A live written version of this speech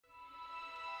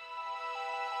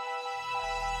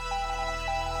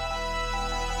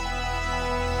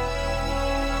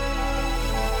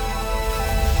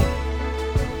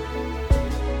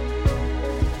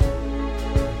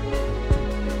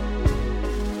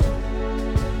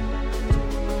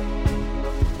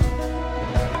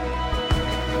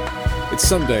It's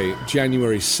Sunday,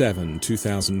 January 7,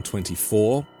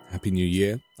 2024. Happy New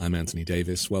Year. I'm Anthony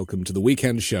Davis. Welcome to the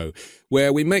Weekend Show,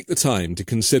 where we make the time to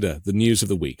consider the news of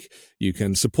the week. You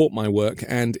can support my work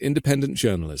and independent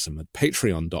journalism at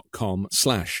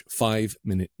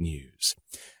patreon.com/5minutenews.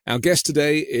 Our guest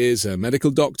today is a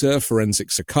medical doctor,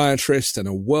 forensic psychiatrist, and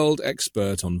a world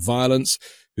expert on violence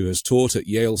who has taught at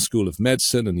Yale School of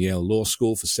Medicine and Yale Law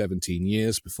School for 17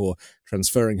 years before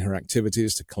transferring her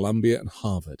activities to Columbia and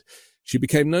Harvard. She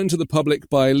became known to the public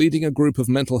by leading a group of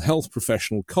mental health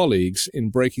professional colleagues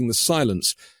in breaking the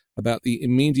silence about the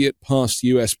immediate past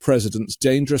U.S. president's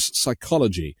dangerous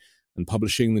psychology and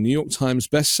publishing the New York Times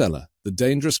bestseller, The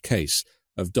Dangerous Case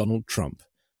of Donald Trump.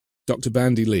 Dr.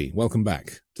 Bandy Lee, welcome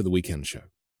back to the Weekend Show.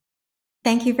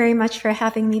 Thank you very much for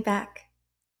having me back.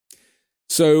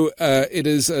 So it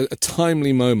is a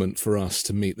timely moment for us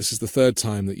to meet. This is the third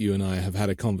time that you and I have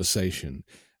had a conversation,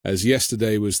 as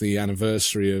yesterday was the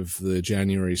anniversary of the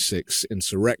January 6th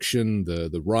insurrection,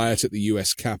 the riot at the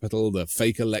U.S. Capitol, the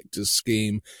fake electors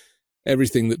scheme,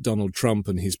 everything that Donald Trump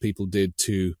and his people did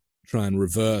to try and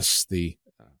reverse the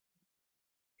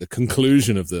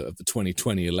conclusion of the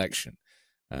 2020 election,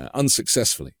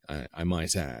 unsuccessfully, I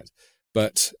might add.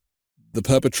 But the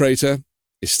perpetrator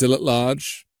is still at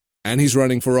large, and he's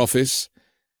running for office.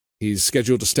 He's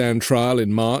scheduled to stand trial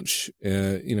in March,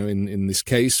 in this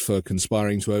case for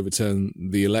conspiring to overturn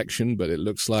the election. But it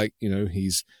looks like,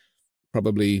 he's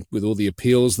probably, with all the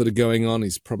appeals that are going on,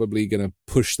 he's probably going to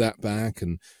push that back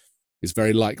and is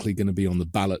very likely going to be on the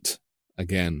ballot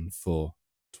again for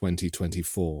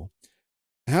 2024.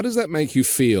 How does that make you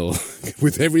feel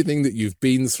with everything that you've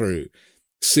been through,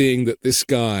 seeing that this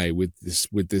guy with this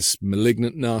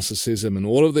malignant narcissism and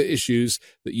all of the issues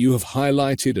that you have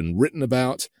highlighted and written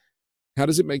about, how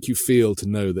does it make you feel to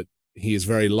know that he is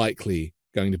very likely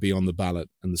going to be on the ballot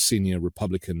and the senior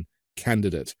Republican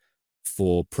candidate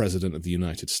for President of the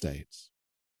United States?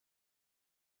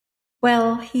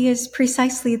 Well, he is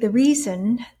precisely the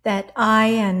reason that I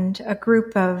and a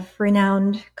group of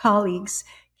renowned colleagues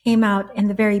came out in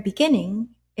the very beginning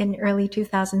in early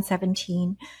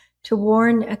 2017 to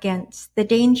warn against the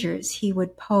dangers he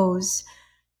would pose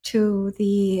to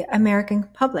the American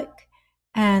public.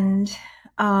 And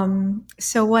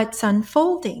so what's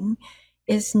unfolding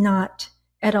is not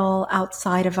at all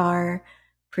outside of our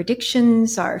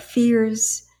predictions, our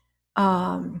fears,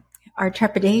 our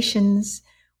trepidations.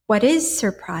 What is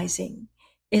surprising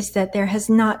is that there has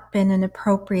not been an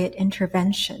appropriate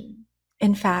intervention.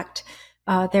 In fact,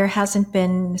 there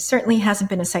certainly hasn't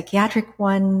been a psychiatric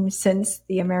one since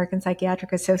the American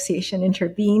Psychiatric Association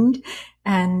intervened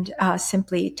and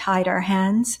simply tied our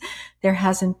hands. There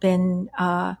hasn't been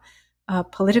a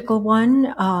political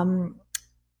one.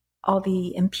 All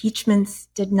the impeachments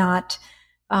did not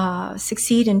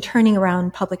succeed in turning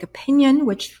around public opinion,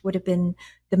 which would have been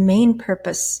the main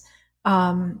purpose,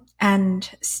 and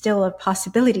still a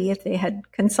possibility if they had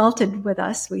consulted with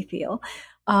us, we feel.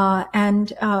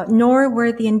 Nor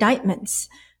were the indictments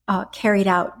carried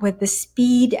out with the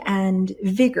speed and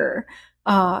vigor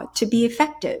to be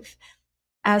effective.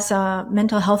 As a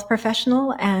mental health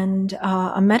professional and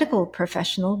a medical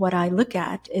professional, what I look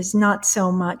at is not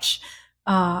so much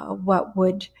what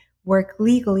would work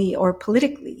legally or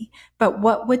politically, but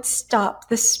what would stop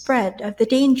the spread of the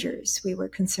dangers we were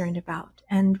concerned about.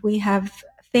 And we have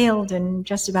failed in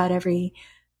just about every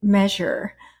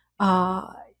measure,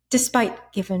 despite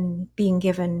being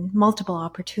given multiple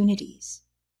opportunities.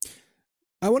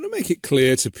 I want to make it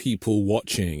clear to people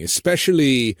watching,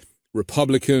 especially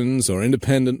Republicans or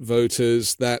independent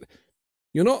voters, that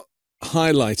you're not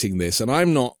highlighting this, and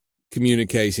I'm not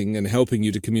communicating and helping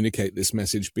you to communicate this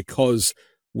message because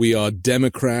we are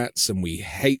Democrats and we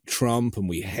hate Trump and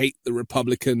we hate the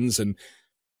Republicans, and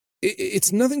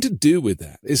it's nothing to do with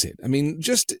that, is it? I mean,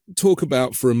 just talk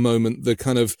about for a moment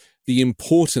the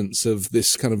importance of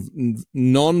this kind of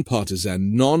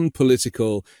non-partisan,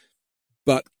 non-political,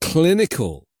 but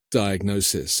clinical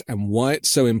diagnosis and why it's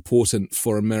so important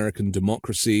for American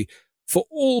democracy for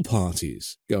all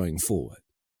parties going forward.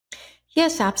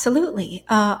 Yes, absolutely.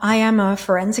 I am a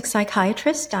forensic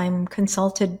psychiatrist. I'm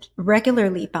consulted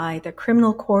regularly by the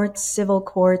criminal courts, civil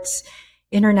courts,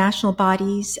 international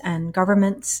bodies, and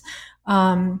governments.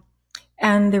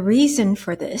 And the reason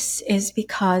for this is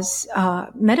because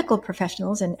medical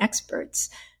professionals and experts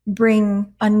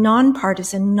bring a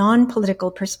nonpartisan,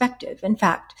 non-political perspective. In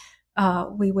fact,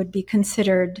 we would be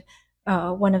considered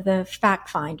one of the fact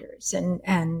finders,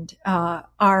 and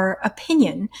our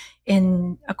opinion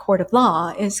in a court of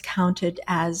law is counted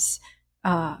as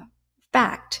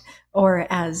fact or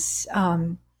as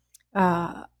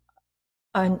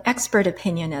an expert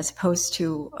opinion as opposed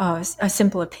to a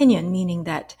simple opinion, meaning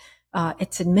that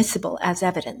it's admissible as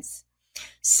evidence.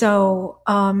 So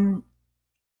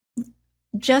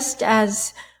just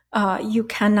as you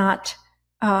cannot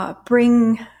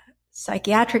bring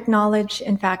psychiatric knowledge,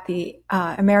 in fact, the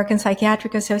American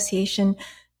Psychiatric Association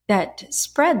that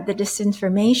spread the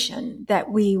disinformation that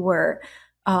we were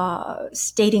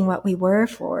stating what we were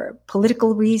for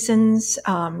political reasons,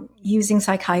 using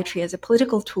psychiatry as a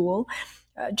political tool,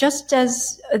 just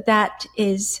as that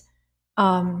is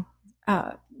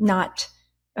not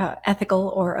ethical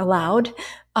or allowed,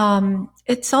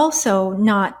 it's also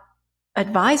not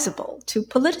advisable to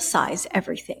politicize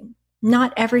everything.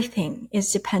 Not everything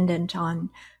is dependent on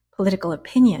political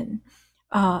opinion.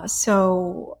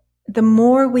 So the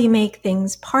more we make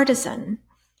things partisan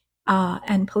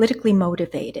and politically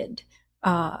motivated,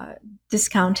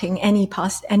 discounting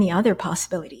any other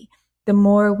possibility, the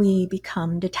more we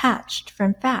become detached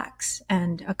from facts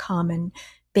and a common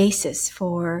basis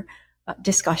for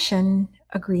discussion,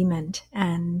 agreement,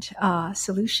 and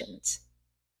solutions.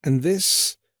 And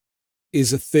this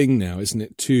is a thing now, isn't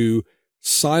it, to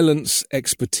silence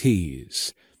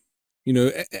expertise. You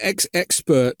know,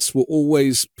 experts were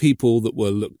always people that were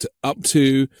looked up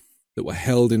to, that were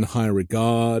held in high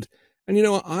regard. And, you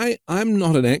know, I'm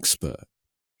not an expert,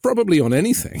 probably on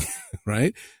anything,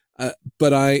 right?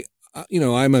 But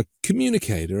I'm a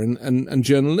communicator and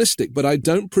journalistic, but I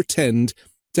don't pretend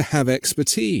to have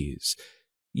expertise.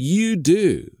 You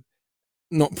do.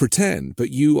 Not pretend,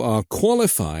 but you are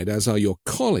qualified, as are your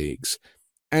colleagues.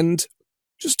 And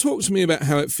just talk to me about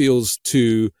how it feels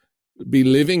to be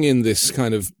living in this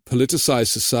kind of politicized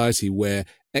society where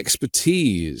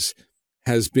expertise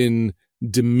has been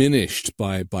diminished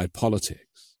by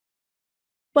politics.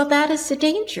 Well, that is the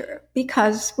danger,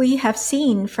 because we have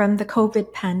seen from the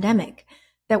COVID pandemic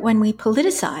that when we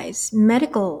politicize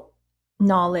medical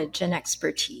knowledge and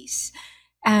expertise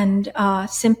and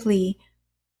simply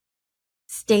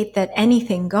state that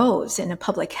anything goes in a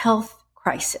public health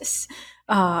crisis,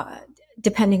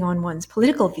 depending on one's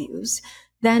political views,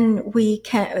 then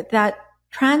that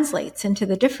translates into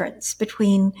the difference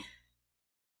between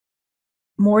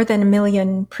more than 1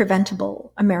 million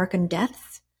preventable American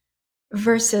deaths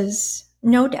versus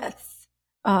no deaths.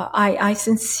 I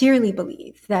sincerely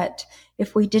believe that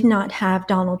if we did not have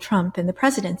Donald Trump in the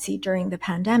presidency during the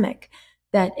pandemic,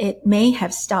 that it may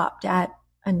have stopped at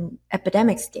an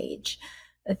epidemic stage,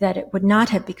 that it would not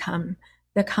have become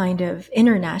the kind of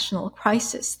international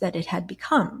crisis that it had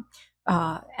become.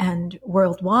 And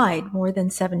worldwide, more than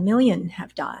 7 million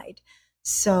have died.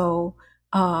 So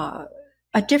a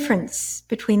difference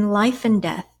between life and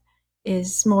death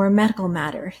is more a medical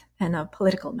matter than a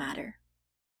political matter.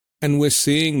 And we're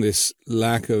seeing this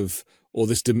lack of, or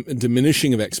this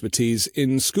diminishing of expertise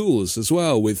in schools as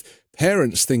well, with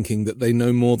parents thinking that they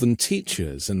know more than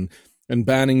teachers and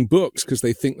banning books because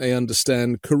they think they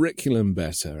understand curriculum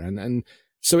better. And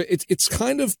so it's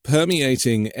kind of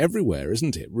permeating everywhere,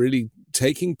 isn't it? Really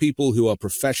taking people who are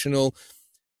professional,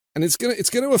 and it's going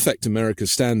to affect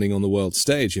America's standing on the world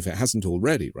stage if it hasn't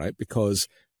already, right? Because,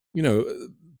 you know,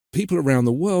 people around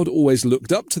the world always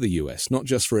looked up to the US, not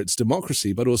just for its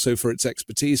democracy, but also for its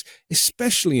expertise,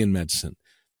 especially in medicine.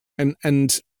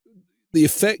 And the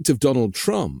effect of Donald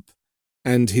Trump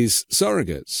and his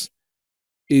surrogates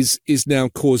is now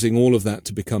causing all of that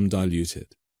to become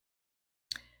diluted.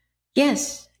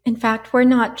 Yes. In fact, we're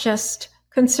not just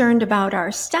concerned about our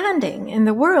standing in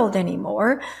the world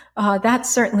anymore. That's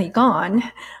certainly gone,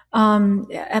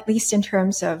 at least in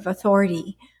terms of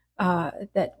authority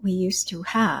that we used to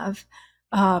have.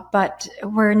 But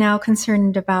we're now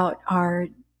concerned about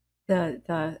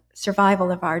the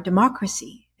survival of our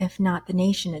democracy, if not the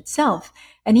nation itself,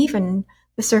 and even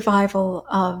the survival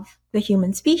of the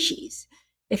human species.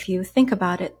 If you think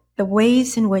about it, the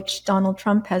ways in which Donald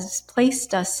Trump has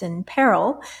placed us in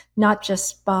peril, not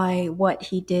just by what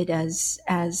he did as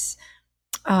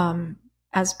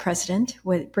president,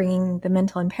 with bringing the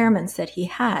mental impairments that he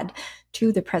had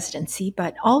to the presidency,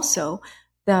 but also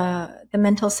the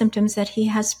mental symptoms that he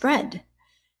has spread,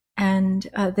 and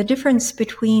the difference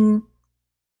between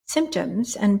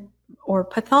symptoms or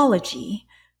pathology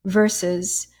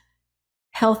versus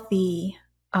healthy,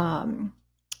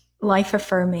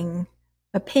 life-affirming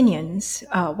opinions,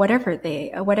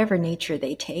 whatever nature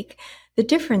they take. The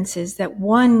difference is that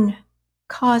one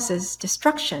causes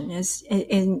destruction,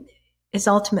 is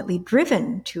ultimately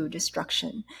driven to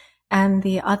destruction, and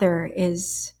the other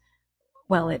is,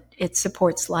 well, it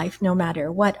supports life no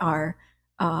matter what our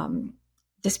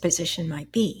disposition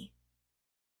might be.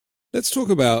 Let's talk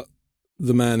about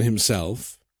the man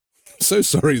himself, so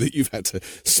sorry that you've had to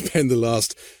spend the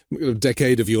last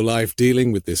decade of your life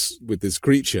dealing with this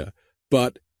creature.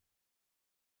 But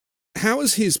how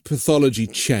has his pathology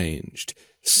changed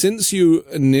since you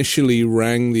initially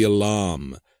rang the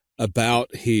alarm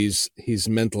about his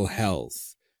mental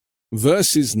health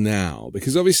versus now?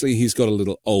 Because obviously he's got a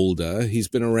little older. He's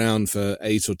been around for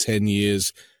 8 or 10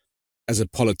 years as a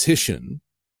politician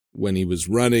when he was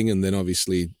running, and then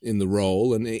obviously in the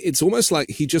role. And it's almost like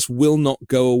he just will not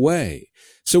go away.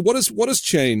 So what has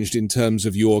changed in terms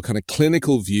of your kind of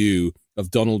clinical view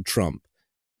of Donald Trump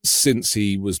since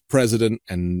he was president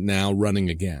and now running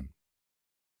again?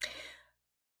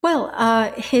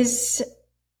 Well, his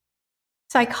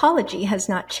psychology has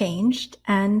not changed,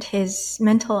 and his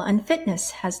mental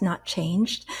unfitness has not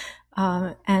changed.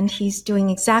 And he's doing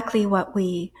exactly what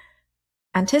we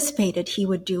anticipated he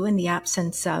would do in the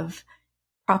absence of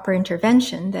proper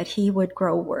intervention, that he would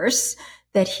grow worse,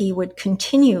 that he would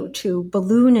continue to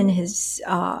balloon in his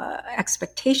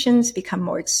expectations, become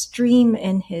more extreme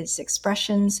in his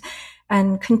expressions,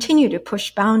 and continue to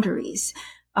push boundaries,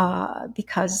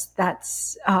 because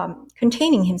that's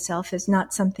containing himself is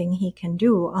not something he can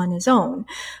do on his own.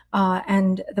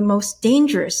 And the most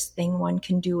dangerous thing one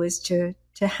can do is to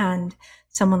hand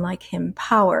someone like him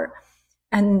power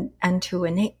and to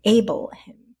enable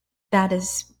him. That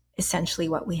is essentially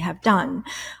what we have done.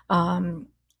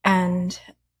 And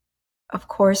of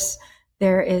course,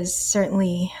 there is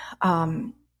certainly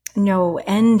no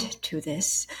end to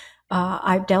this.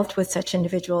 I've dealt with such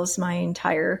individuals my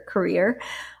entire career,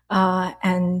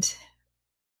 and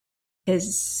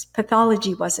his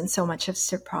pathology wasn't so much of a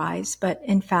surprise, but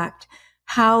in fact,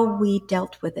 how we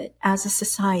dealt with it as a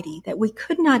society, that we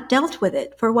could not dealt with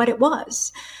it for what it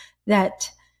was,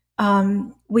 that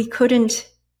we couldn't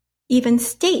even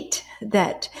state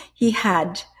that he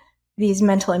had these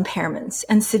mental impairments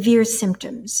and severe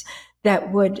symptoms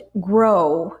that would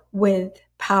grow with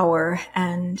power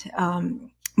and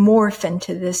morph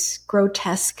into this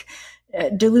grotesque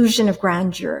delusion of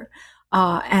grandeur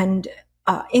and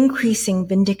increasing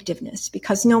vindictiveness,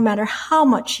 because no matter how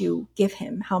much you give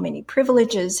him, how many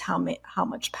privileges, how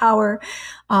much power,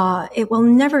 it will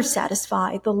never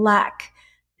satisfy the lack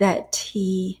that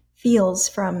he feels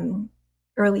from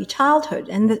early childhood.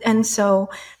 And so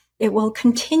it will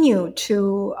continue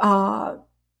to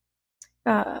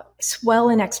swell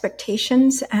in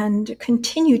expectations and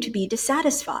continue to be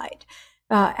dissatisfied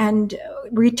and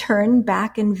return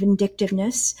back in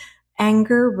vindictiveness,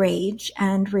 anger, rage,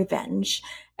 and revenge.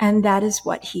 And that is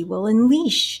what he will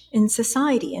unleash in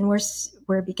society. And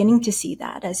we're beginning to see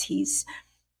that as he's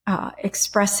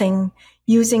expressing,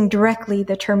 using directly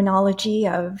the terminology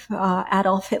of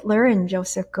Adolf Hitler and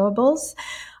Joseph Goebbels.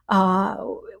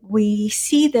 We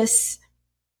see this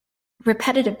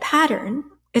repetitive pattern.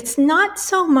 It's not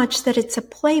so much that it's a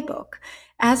playbook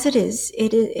as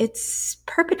it's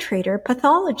perpetrator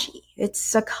pathology.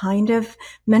 It's a kind of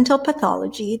mental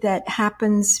pathology that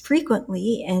happens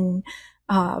frequently in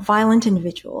violent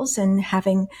individuals, and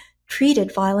having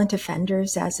treated violent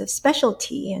offenders as a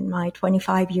specialty in my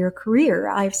 25-year career,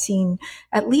 I've seen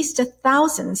at least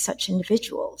 1,000 such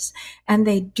individuals, and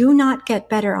they do not get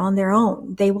better on their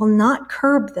own. They will not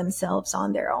curb themselves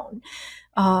on their own.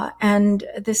 And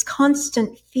this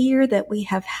constant fear that we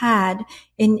have had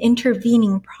in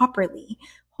intervening properly,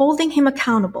 holding him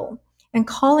accountable and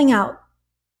calling out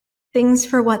things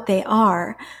for what they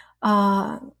are,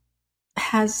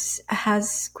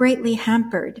 has greatly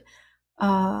hampered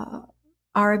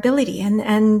our ability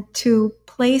and to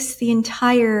place the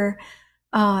entire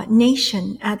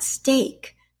nation at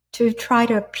stake to try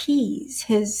to appease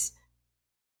his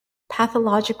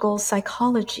pathological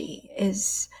psychology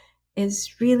is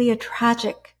really a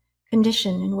tragic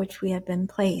condition in which we have been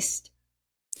placed.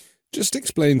 Just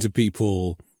explain to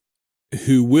people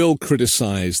who will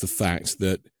criticize the fact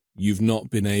that you've not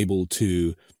been able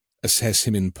to assess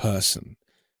him in person.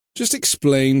 Just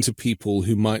explain to people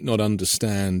who might not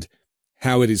understand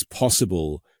how it is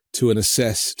possible to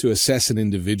assess an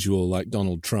individual like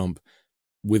Donald Trump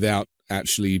without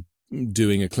actually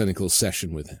doing a clinical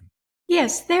session with him.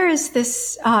 Yes, there is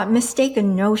this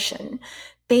mistaken notion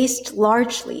based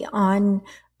largely on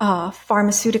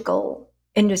pharmaceutical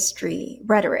industry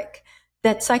rhetoric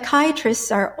that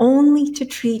psychiatrists are only to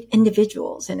treat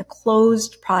individuals in a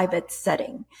closed private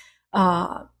setting,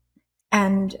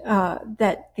 and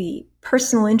that the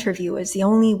personal interview is the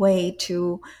only way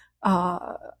to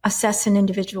assess an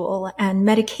individual, and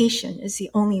medication is the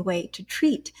only way to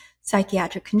treat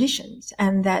psychiatric conditions,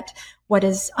 and that what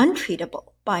is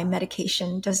untreatable by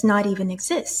medication does not even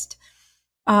exist.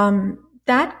 That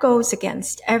that goes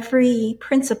against every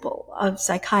principle of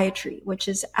psychiatry, which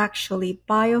is actually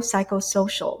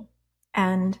biopsychosocial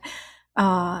and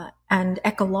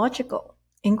ecological,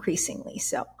 increasingly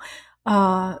so.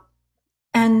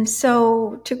 And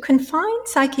so to confine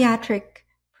psychiatric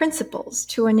principles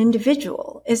to an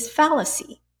individual is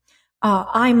fallacy.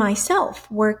 I myself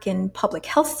work in public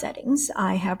health settings.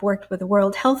 I have worked with the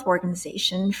World Health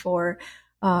Organization for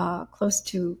close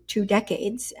to 2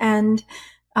 decades, and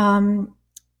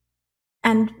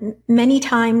many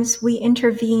times we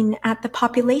intervene at the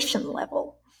population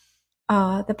level.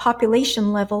 The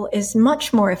population level is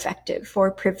much more effective for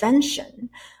prevention,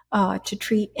 to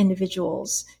treat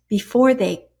individuals before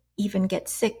they even get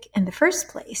sick in the first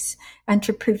place, and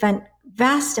to prevent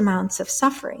vast amounts of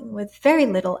suffering with very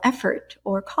little effort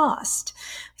or cost.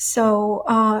 So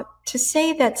to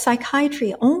say that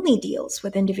psychiatry only deals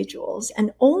with individuals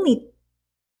and only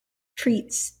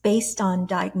treats based on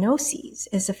diagnoses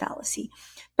is a fallacy.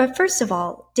 But first of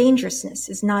all, dangerousness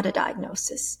is not a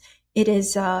diagnosis. It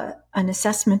is an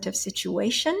assessment of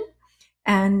situation,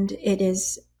 and it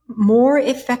is more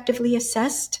effectively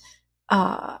assessed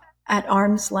at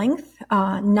arm's length,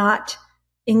 not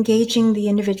engaging the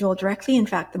individual directly. In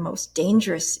fact, the most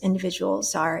dangerous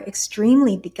individuals are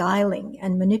extremely beguiling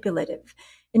and manipulative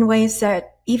in ways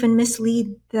that even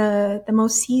mislead the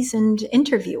most seasoned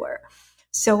interviewer.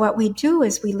 So what we do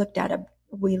is we look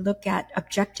at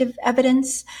objective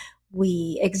evidence.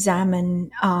 We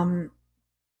examine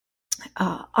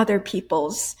other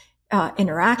people's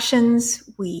interactions.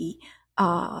 We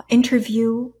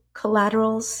interview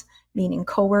collaterals, meaning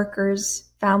coworkers,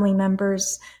 family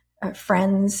members,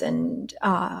 friends, and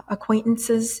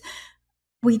acquaintances.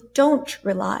 We don't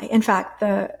rely. In fact,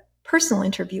 the personal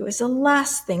interview is the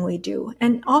last thing we do,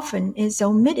 and often is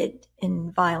omitted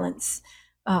in violence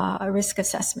risk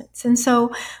assessments. And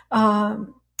so,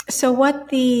 so what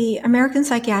the American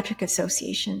Psychiatric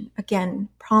Association again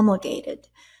promulgated,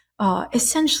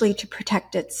 essentially to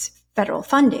protect its federal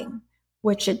funding,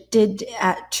 which it did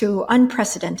to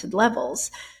unprecedented levels,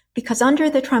 because under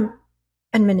the Trump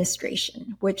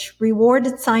administration, which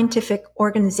rewarded scientific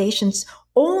organizations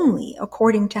only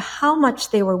according to how much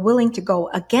they were willing to go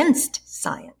against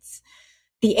science,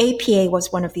 the APA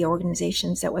was one of the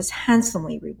organizations that was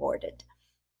handsomely rewarded.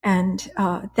 And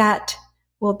that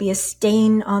will be a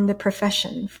stain on the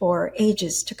profession for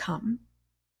ages to come.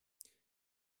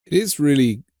 It is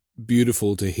really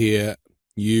beautiful to hear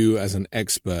you as an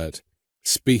expert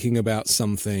speaking about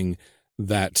something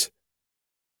that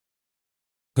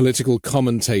political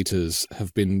commentators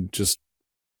have been just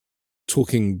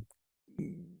talking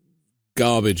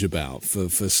garbage about for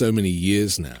so many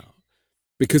years now,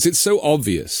 because it's so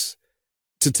obvious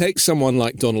to take someone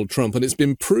like Donald Trump, and it's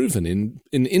been proven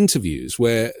in interviews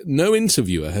where no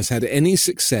interviewer has had any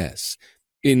success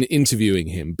in interviewing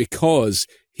him because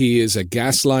he is a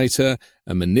gaslighter,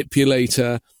 a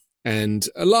manipulator, and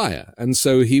a liar. And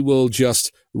so he will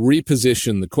just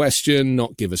reposition the question,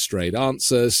 not give a straight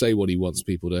answer, say what he wants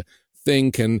people to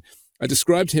think. And I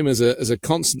described him as a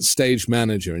constant stage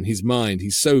manager in his mind.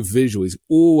 He's so visual. He's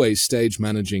always stage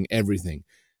managing everything.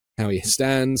 How he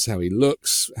stands, how he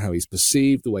looks, how he's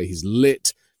perceived, the way he's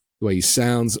lit, the way he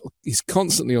sounds. He's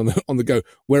constantly on the go.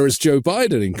 Whereas Joe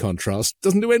Biden, in contrast,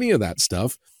 doesn't do any of that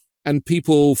stuff. And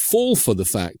people fall for the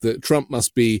fact that Trump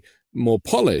must be more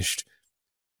polished.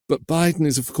 But Biden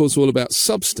is, of course, all about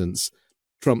substance.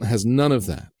 Trump has none of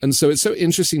that. And so it's so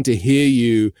interesting to hear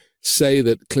you say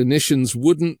that clinicians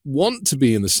wouldn't want to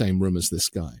be in the same room as this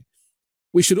guy.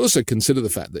 We should also consider the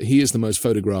fact that he is the most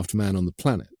photographed man on the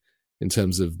planet in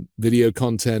terms of video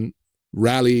content,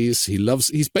 rallies.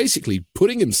 He's basically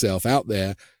putting himself out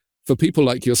there for people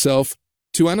like yourself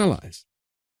to analyze.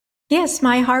 Yes,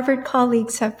 my Harvard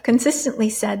colleagues have consistently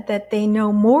said that they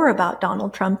know more about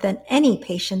Donald Trump than any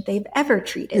patient they've ever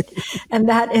treated. And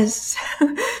that is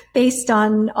based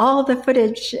on all the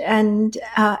footage and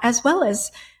as well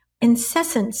as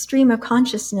incessant stream of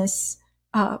consciousness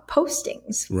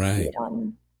postings, right, be it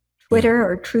on Twitter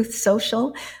or Truth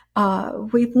Social.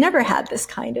 We've never had this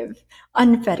kind of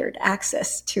unfettered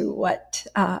access to what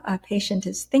a patient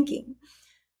is thinking.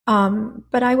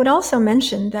 But I would also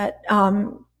mention that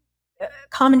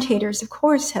commentators, of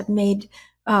course, have made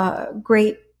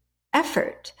great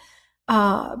effort,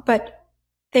 but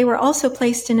they were also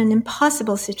placed in an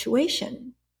impossible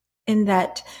situation in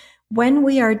that when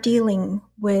we are dealing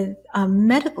with a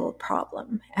medical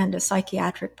problem, and a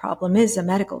psychiatric problem is a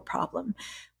medical problem,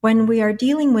 when we are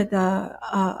dealing with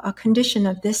a condition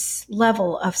of this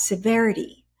level of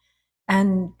severity,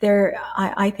 and there,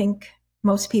 I think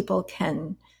most people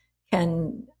can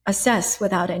assess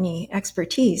without any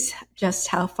expertise just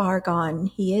how far gone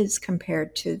he is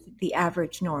compared to the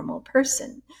average normal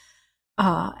person,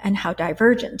 and how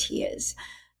divergent he is,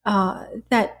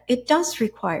 that it does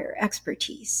require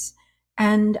expertise.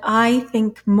 And I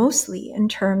think mostly in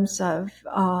terms of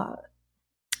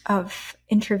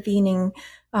intervening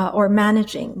or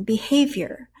managing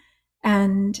behavior.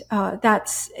 And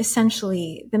that's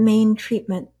essentially the main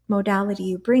treatment modality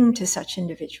you bring to such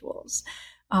individuals.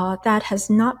 That has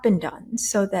not been done,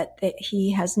 so that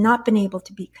he has not been able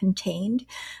to be contained.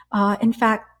 In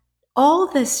fact, all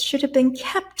this should have been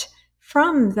kept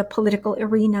from the political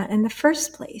arena in the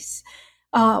first place.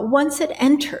 Once it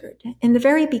entered, in the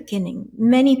very beginning,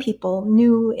 many people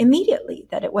knew immediately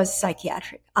that it was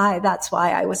psychiatric. That's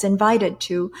why I was invited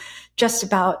to just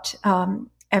about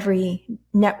every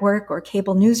network or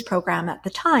cable news program at the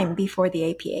time before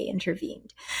the APA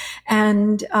intervened.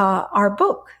 And our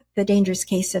book, The Dangerous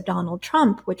Case of Donald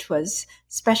Trump, which was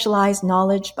specialized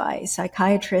knowledge by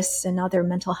psychiatrists and other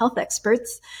mental health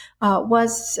experts,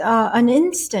 was an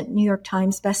instant New York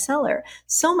Times bestseller.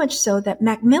 So much so that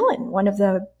Macmillan, one of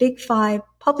the big five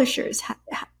publishers,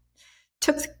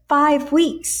 took 5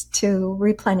 weeks to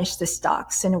replenish the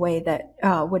stocks in a way that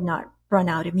would not run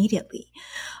out immediately.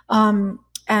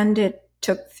 And it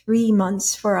took 3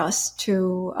 months for us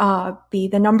to be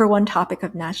the number one topic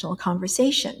of national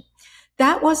conversation.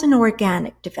 That was an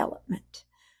organic development.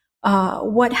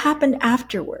 What happened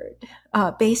afterward,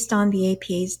 based on the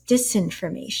APA's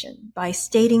disinformation, by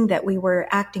stating that we were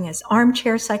acting as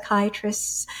armchair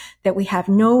psychiatrists, that we had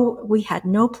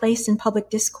no place in public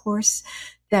discourse,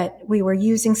 that we were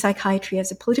using psychiatry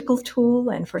as a political tool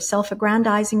and for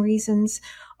self-aggrandizing reasons,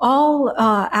 all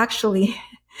actually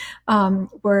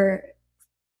were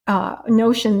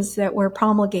notions that were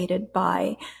promulgated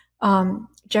by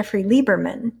Jeffrey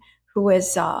Lieberman, who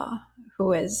is a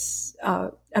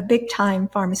big-time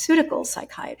pharmaceutical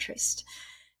psychiatrist.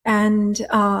 And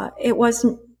it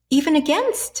wasn't even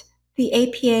against the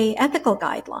APA ethical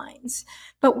guidelines.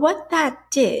 But what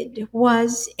that did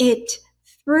was it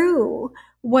threw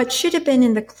what should have been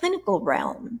in the clinical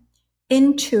realm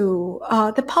into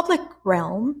the public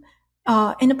realm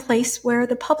in a place where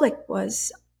the public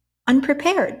was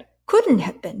unprepared, couldn't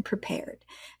have been prepared.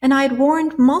 And I had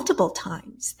warned multiple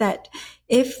times that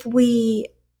if we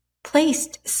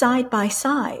placed side by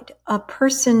side a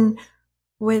person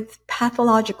with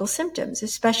pathological symptoms,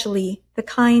 especially the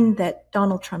kind that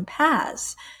Donald Trump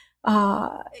has,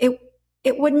 it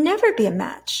would never be a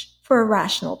match for a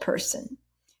rational person,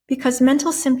 because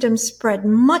mental symptoms spread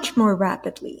much more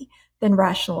rapidly than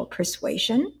rational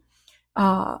persuasion.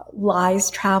 Lies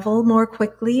travel more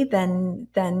quickly than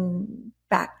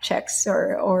fact checks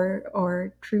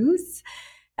or truths,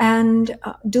 and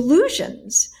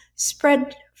delusions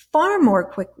spread far more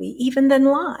quickly even than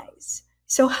lies.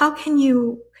 So how can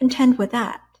you contend with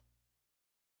that?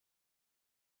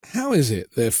 How is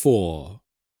it, therefore,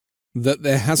 that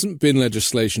there hasn't been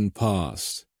legislation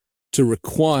passed to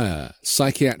require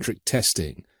psychiatric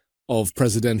testing of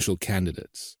presidential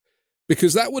candidates?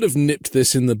 Because that would have nipped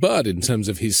this in the bud in terms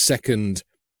of his second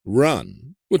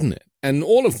run, wouldn't it? And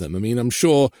all of them. I mean, I'm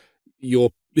sure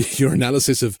your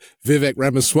analysis of Vivek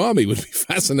Ramaswamy would be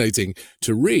fascinating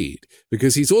to read,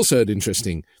 because he's also an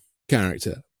interesting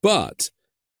character. But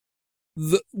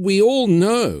we all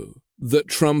know that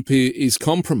Trump is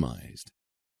compromised.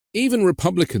 Even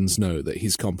Republicans know that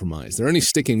he's compromised. They're only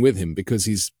sticking with him because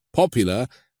he's popular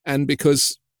and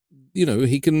because,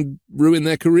 he can ruin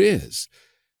their careers.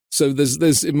 So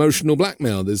there's emotional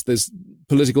blackmail, there's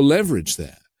political leverage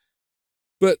there.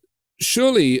 But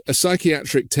surely a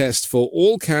psychiatric test for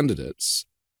all candidates,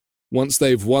 once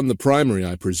they've won the primary,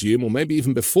 I presume, or maybe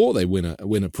even before they win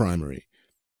a primary,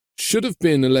 should have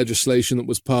been a legislation that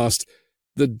was passed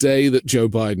the day that Joe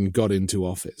Biden got into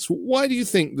office. Why do you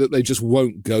think that they just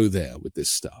won't go there with this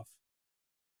stuff?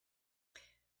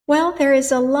 Well, there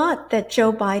is a lot that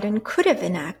Joe Biden could have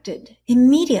enacted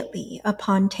immediately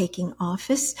upon taking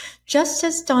office, just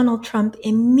as Donald Trump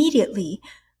immediately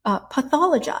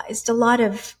pathologized a lot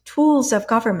of tools of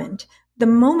government the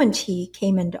moment he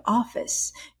came into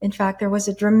office. In fact, there was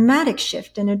a dramatic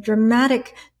shift and a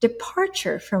dramatic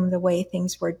departure from the way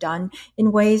things were done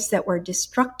in ways that were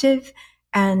destructive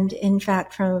and, in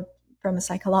fact, from a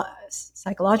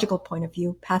psychological point of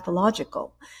view,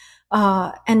 pathological.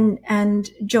 And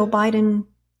Joe Biden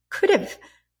could have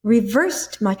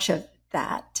reversed much of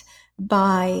that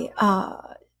by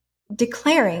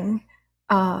declaring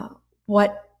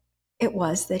what it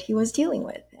was that he was dealing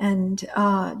with. And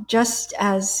just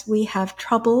as we have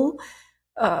trouble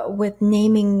with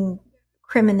naming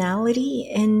criminality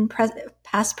in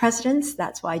past presidents.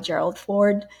 That's why Gerald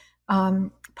Ford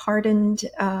pardoned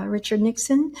Richard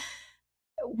Nixon.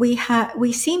 We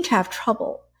seem to have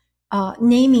trouble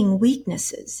naming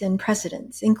weaknesses in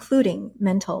presidents, including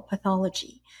mental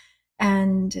pathology.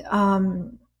 And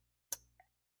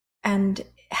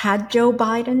had Joe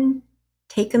Biden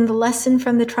taken the lesson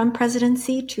from the Trump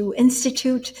presidency to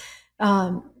institute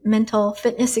mental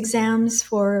fitness exams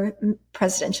for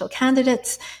presidential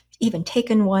candidates, even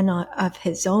taken one of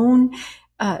his own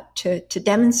to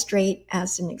demonstrate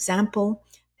as an example,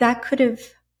 that could have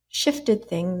shifted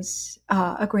things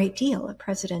a great deal. A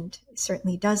president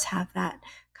certainly does have that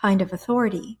kind of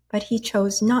authority, but he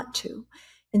chose not to.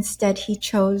 Instead, he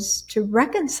chose to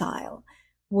reconcile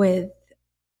with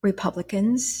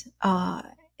Republicans,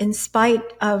 in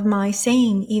spite of my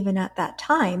saying even at that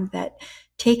time that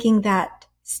taking that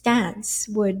stance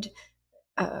would,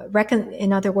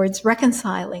 in other words,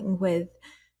 reconciling with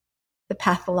the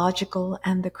pathological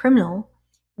and the criminal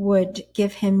would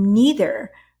give him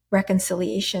neither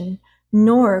reconciliation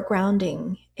nor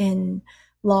grounding in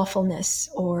lawfulness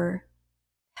or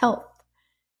health.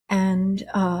 And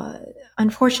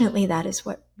unfortunately, that is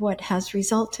what has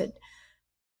resulted.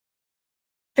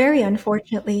 Very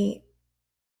unfortunately,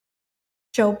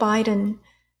 Joe Biden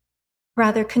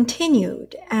rather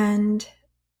continued and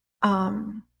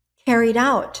carried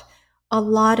out a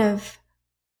lot of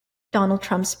Donald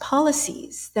Trump's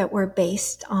policies that were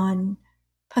based on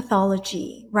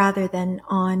pathology rather than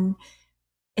on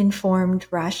informed,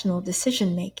 rational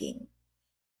decision-making.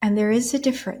 And there is a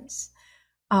difference.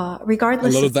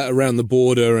 Regardless, a lot of that around the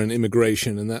border and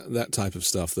immigration and that type of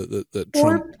stuff that Trump,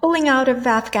 or pulling out of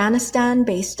Afghanistan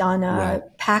based on a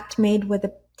pact made with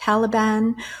the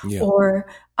Taliban, or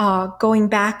going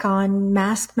back on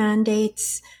mask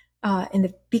mandates. In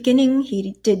the beginning,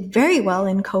 he did very well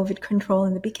in COVID control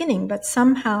in the beginning, but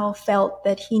somehow felt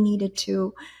that he needed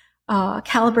to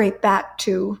calibrate back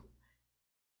to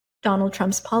Donald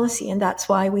Trump's policy, and that's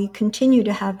why we continue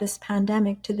to have this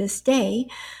pandemic to this day.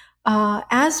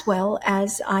 As well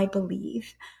as, I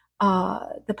believe,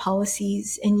 the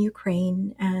policies in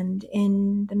Ukraine and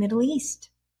in the Middle East.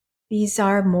 These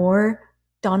are more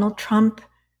Donald Trump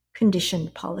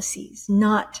conditioned policies,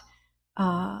 not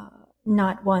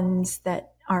ones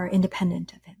that are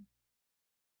independent of him.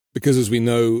 Because as we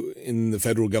know, in the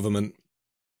federal government,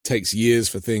 it takes years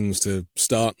for things to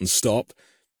start and stop.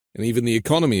 And even the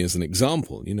economy is an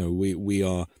example. You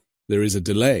know, there is a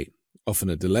delay.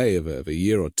 Often a delay of a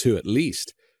year or two at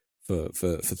least for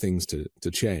things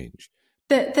to change.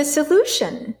 The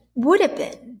solution would have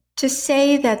been to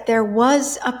say that there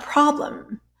was a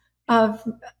problem of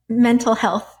mental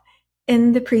health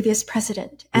in the previous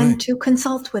president and to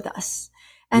consult with us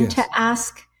and to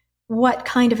ask what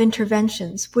kind of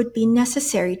interventions would be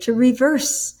necessary to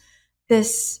reverse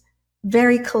this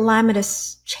very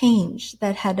calamitous change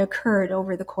that had occurred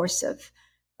over the course of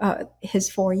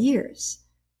his 4 years.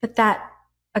 But that,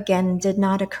 again, did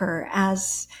not occur,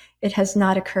 as it has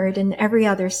not occurred in every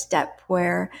other step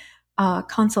where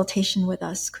consultation with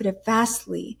us could have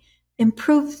vastly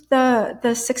improved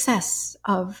the success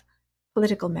of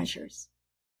political measures.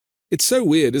 It's so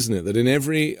weird, isn't it, that in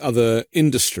every other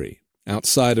industry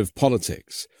outside of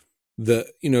politics, that,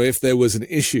 you know, if there was an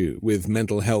issue with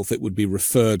mental health, it would be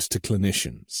referred to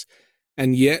clinicians.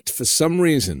 And yet, for some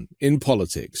reason, in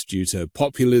politics, due to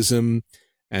populism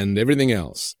and everything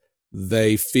else,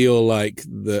 they feel like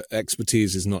the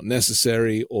expertise is not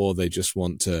necessary, or they just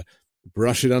want to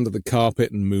brush it under the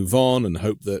carpet and move on and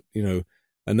hope that, you know,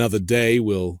 another day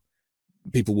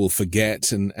people will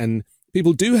forget. And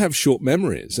people do have short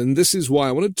memories. And this is why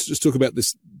I wanted to just talk about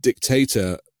this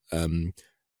dictator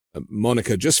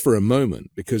moniker just for a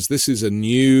moment, because this is a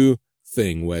new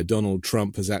thing where Donald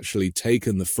Trump has actually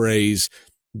taken the phrase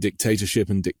dictatorship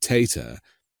and dictator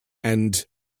and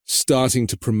starting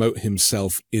to promote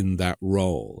himself in that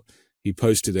role. He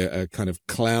posted a kind of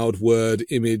cloud word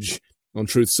image on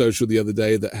Truth Social the other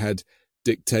day that had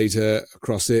dictator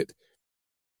across it.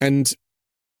 And,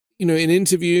 you know, in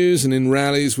interviews and in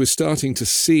rallies, we're starting to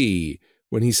see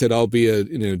when he said, I'll be a,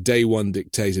 you know, day one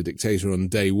dictator on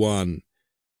day one,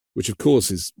 which of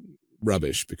course is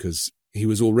rubbish because he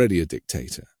was already a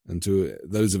dictator. And to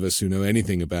those of us who know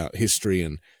anything about history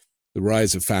and the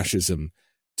rise of fascism,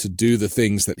 to do the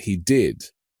things that he did,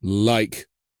 like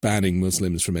banning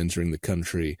Muslims from entering the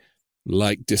country,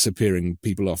 like disappearing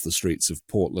people off the streets of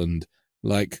Portland,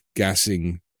 like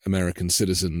gassing American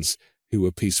citizens who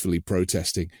were peacefully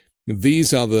protesting.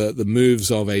 These are the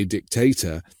moves of a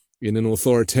dictator, in an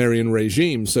authoritarian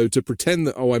regime. So to pretend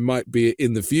that, I might be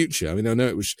in the future. I mean, I know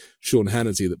it was Sean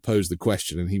Hannity that posed the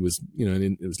question, and he was,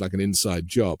 it was like an inside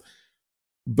job.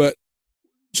 But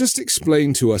just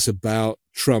explain to us about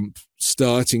Trump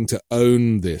starting to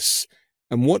own this,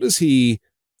 and what does he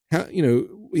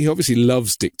obviously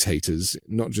loves dictators,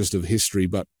 not just of history,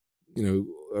 but,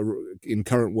 in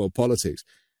current world politics.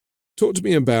 Talk to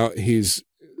me about his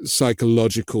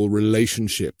psychological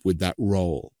relationship with that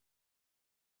role.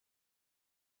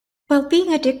 Well,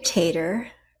 being a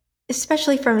dictator,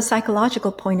 especially from a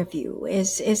psychological point of view,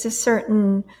 is a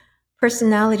certain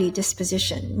personality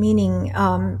disposition, meaning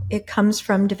it comes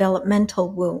from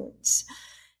developmental wounds.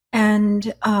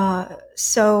 And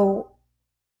so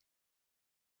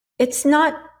it's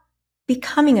not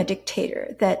becoming a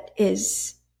dictator that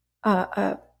is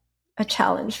a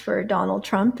challenge for Donald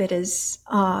Trump. It is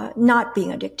not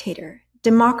being a dictator.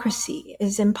 Democracy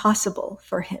is impossible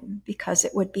for him because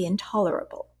it would be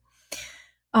intolerable.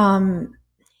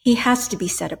 He has to be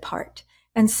set apart,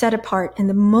 and set apart in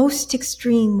the most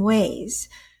extreme ways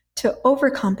to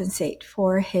overcompensate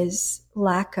for his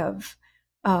lack of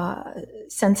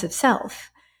sense of self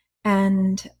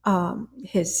and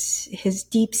his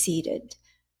deep-seated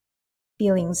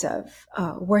feelings of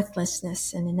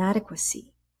worthlessness and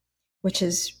inadequacy, which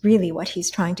is really what he's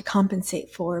trying to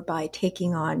compensate for by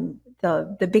taking on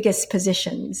the biggest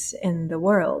positions in the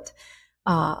world,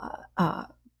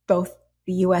 both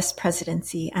the U.S.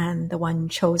 presidency and the one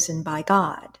chosen by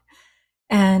God.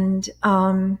 And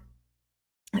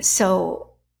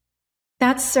so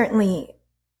that's certainly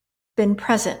been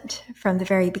present from the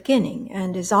very beginning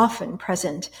and is often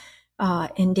present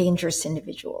in dangerous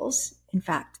individuals. In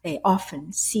fact, they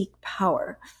often seek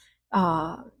power.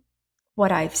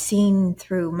 What I've seen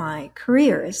through my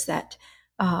career is that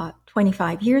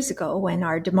 25 years ago, when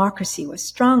our democracy was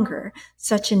stronger,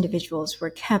 such individuals were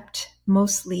kept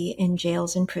mostly in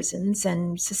jails and prisons,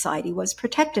 and society was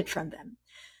protected from them.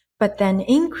 But then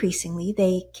increasingly,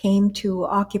 they came to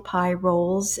occupy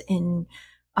roles in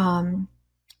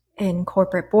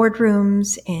corporate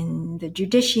boardrooms, in the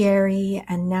judiciary,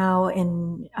 and now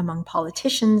among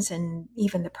politicians and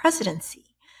even the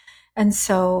presidency. And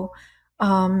so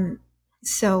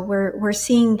we're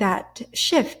seeing that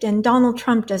shift. And Donald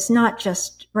Trump does not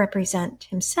just represent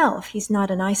himself. He's not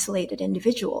an isolated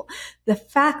individual. The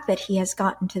fact that he has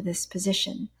gotten to this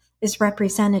position is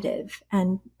representative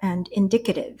and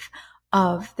indicative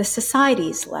of the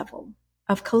society's level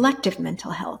of collective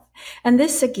mental health. And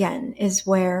this, again, is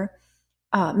where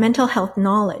mental health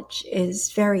knowledge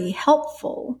is very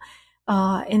helpful,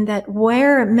 in that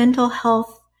where mental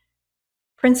health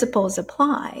principles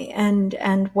apply,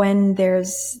 and when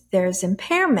there's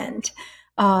impairment,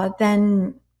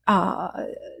 then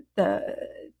the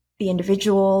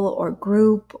individual or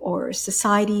group or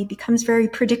society becomes very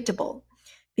predictable,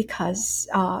 because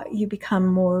you become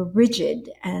more rigid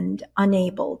and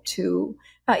unable to.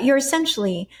 You're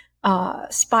essentially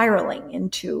spiraling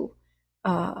into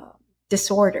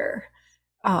disorder,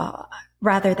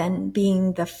 rather than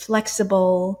being the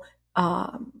flexible,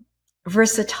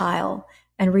 versatile,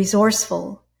 and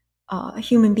resourceful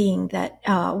human being that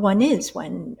one is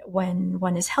when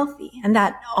one is healthy. And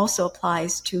that also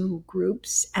applies to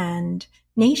groups and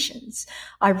nations.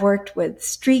 I've worked with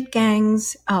street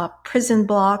gangs, prison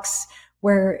blocks,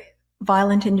 where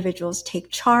violent individuals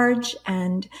take charge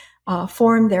and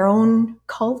form their own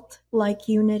cult-like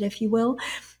unit, if you will.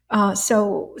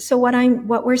 So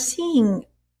what we're seeing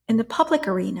in the public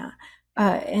arena,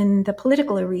 in the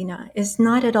political arena, is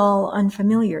not at all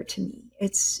unfamiliar to me.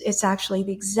 It's actually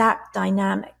the exact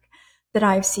dynamic that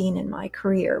I've seen in my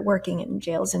career working in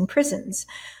jails and prisons.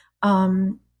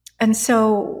 And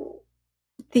so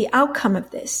the outcome of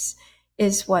this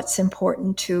is what's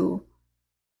important to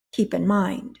keep in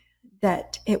mind,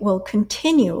 that it will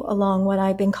continue along what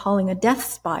I've been calling a death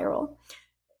spiral,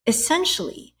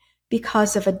 essentially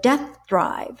because of a death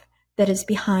drive that is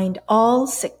behind all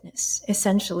sickness.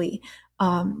 Essentially,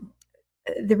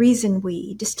 the reason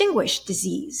we distinguish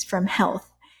disease from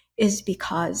health is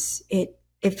because it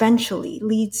eventually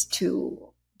leads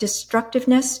to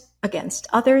destructiveness against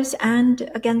others and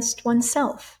against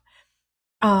oneself.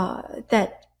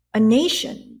 That a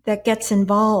nation that gets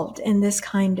involved in this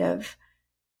kind of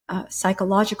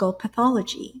psychological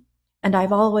pathology, and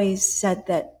I've always said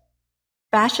that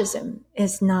fascism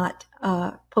is not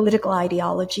political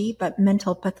ideology, but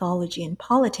mental pathology in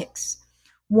politics.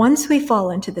 Once we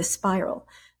fall into this spiral,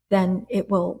 then it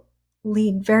will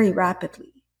lead very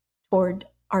rapidly toward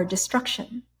our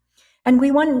destruction. And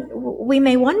we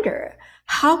may wonder,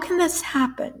 how can this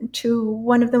happen to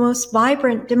one of the most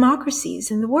vibrant democracies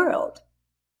in the world?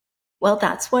 Well,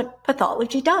 that's what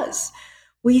pathology does.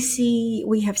 We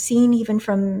have seen even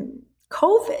from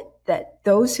COVID that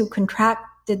those who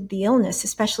contracted the illness,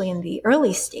 especially in the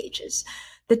early stages,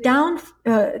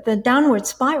 the downward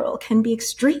spiral can be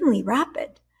extremely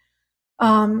rapid.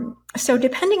 So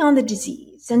depending on the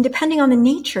disease and depending on the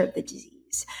nature of the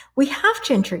disease, we have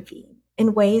to intervene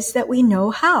in ways that we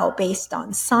know how, based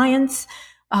on science,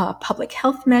 public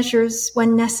health measures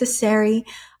when necessary,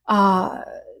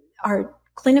 our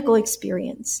clinical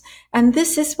experience. And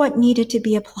this is what needed to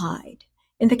be applied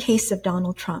in the case of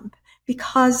Donald Trump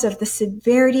because of the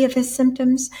severity of his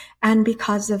symptoms and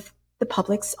because of the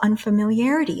public's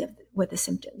unfamiliarity with the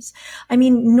symptoms. I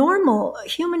mean,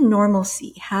 human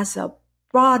normalcy has a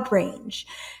broad range,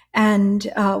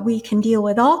 and we can deal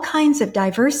with all kinds of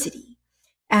diversity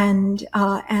and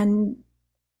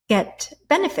get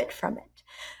benefit from it.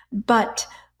 But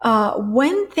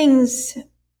when things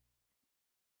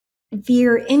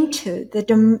veer into the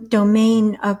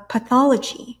domain of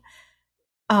pathology,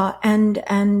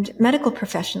 and medical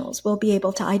professionals will be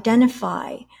able to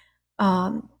identify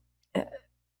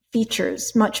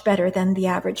features much better than the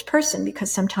average person, because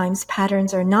sometimes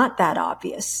patterns are not that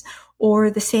obvious,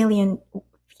 or the salient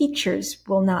features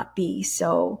will not be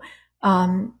so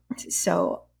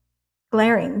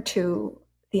glaring to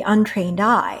the untrained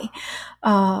eye.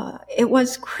 It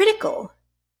was critical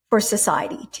for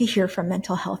society to hear from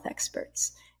mental health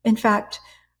experts. In fact,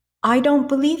 I don't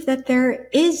believe that there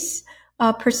is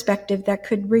a perspective that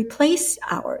could replace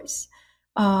ours.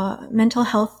 Mental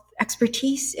health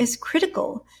expertise is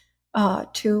critical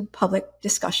to public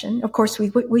discussion. Of course,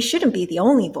 we shouldn't be the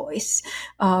only voice.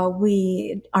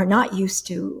 We are not used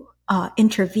to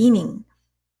intervening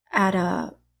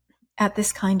at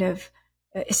this kind of,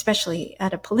 especially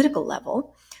at a political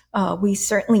level. We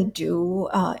certainly do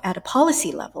at a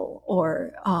policy level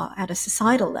or at a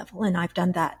societal level, and I've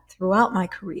done that throughout my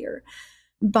career.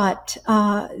 But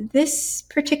this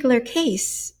particular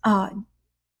case,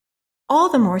 all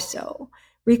the more so,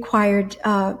 required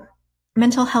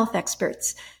mental health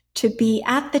experts to be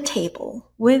at the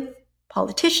table with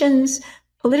politicians,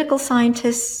 political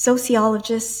scientists,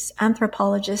 sociologists,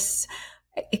 anthropologists,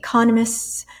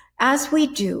 economists, as we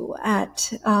do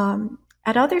at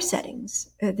other settings.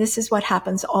 This is what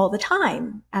happens all the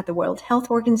time at the World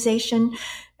Health Organization,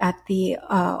 at the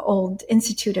old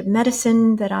Institute of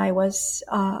Medicine that I was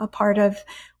a part of,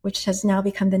 which has now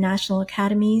become the National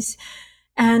Academies.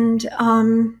 And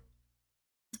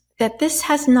that this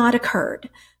has not occurred,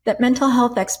 that mental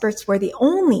health experts were the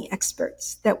only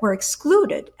experts that were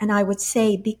excluded. And I would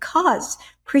say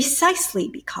precisely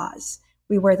because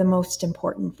we were the most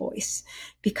important voice,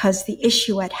 because the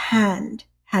issue at hand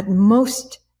had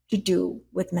most to do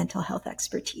with mental health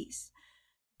expertise.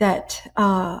 That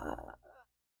the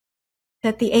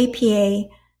APA,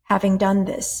 having done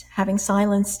this, having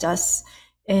silenced us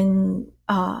in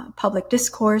public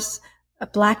discourse,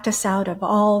 blacked us out of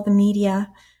all the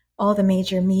media, all the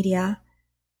major media,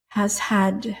 has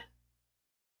had,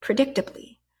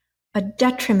 predictably, a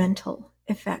detrimental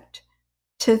effect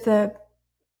to the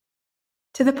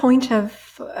point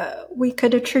of we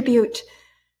could attribute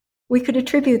the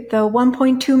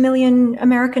 1.2 million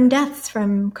American deaths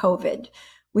from COVID.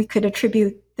 We could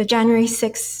attribute the January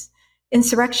 6th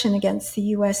insurrection against the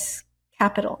U.S.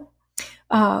 Capitol.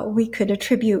 We could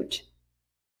attribute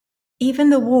even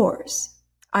the wars,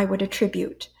 I would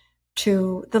attribute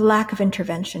to the lack of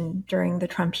intervention during the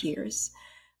Trump years.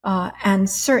 And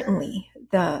certainly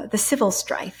the civil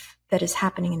strife that is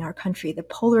happening in our country, the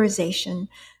polarization,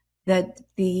 the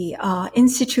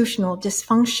institutional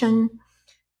dysfunction,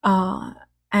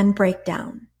 and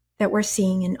breakdown that we're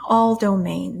seeing in all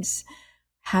domains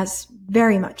has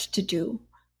very much to do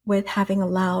with having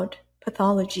allowed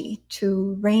pathology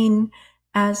to reign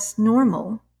as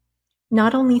normal,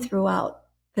 not only throughout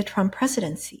the Trump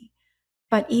presidency,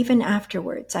 but even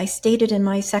afterwards. I stated in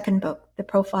my second book, The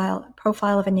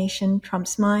Profile of a Nation,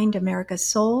 Trump's Mind, America's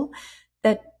Soul,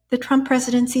 that the Trump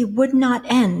presidency would not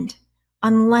end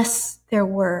unless there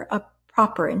were a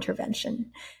proper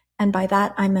intervention. And by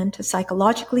that, I meant a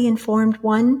psychologically informed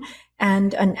one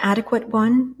and an adequate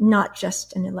one, not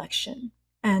just an election.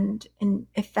 And in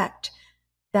effect,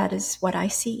 that is what I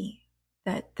see,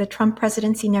 that the Trump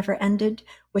presidency never ended,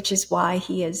 which is why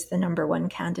he is the number one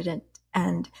candidate.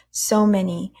 And so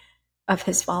many of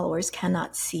his followers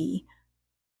cannot see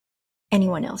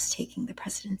anyone else taking the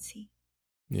presidency.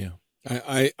 Yeah.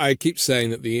 I keep saying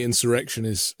that the insurrection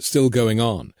is still going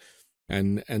on.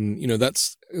 And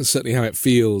that's certainly how it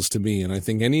feels to me. And I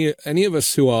think any of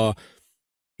us who are,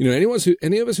 any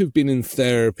of us who've been in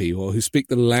therapy or who speak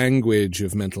the language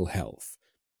of mental health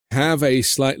have a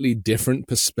slightly different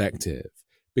perspective,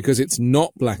 because it's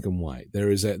not black and white. There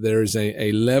is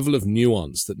a level of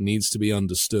nuance that needs to be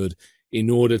understood in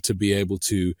order to be able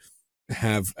to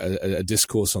have a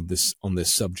discourse on this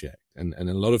subject. And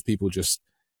a lot of people, just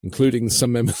including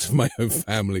some members of my own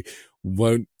family,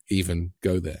 won't even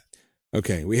go there.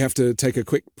 Okay, we have to take a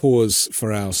quick pause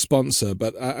for our sponsor,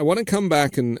 but I want to come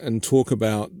back and talk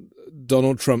about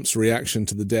Donald Trump's reaction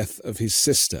to the death of his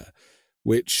sister,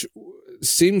 which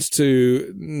seems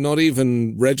to not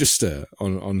even register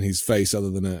on his face,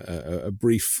 other than a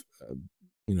brief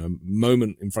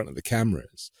moment in front of the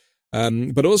cameras.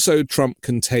 But also Trump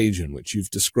contagion, which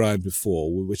you've described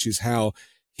before, which is how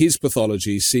his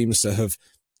pathology seems to have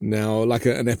now, like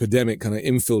an epidemic, kind of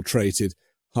infiltrated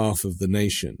half of the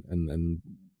nation, and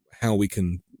how we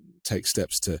can take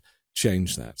steps to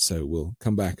change that. So we'll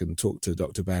come back and talk to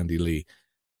Dr. Bandy Lee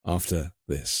after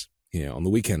this, here on The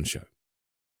Weekend Show.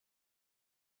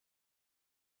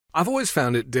 I've always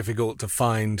found it difficult to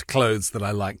find clothes that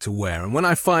I like to wear. And when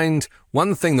I find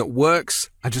one thing that works,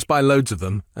 I just buy loads of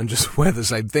them and just wear the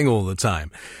same thing all the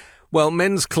time. Well,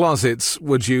 men's closets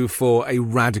were due for a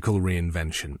radical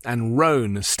reinvention, and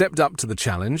Rhone stepped up to the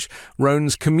challenge.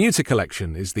 Rhone's commuter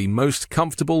collection is the most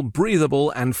comfortable,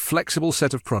 breathable, and flexible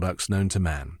set of products known to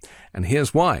man. And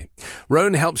here's why.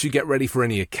 Rhone helps you get ready for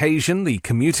any occasion. The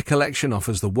commuter collection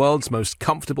offers the world's most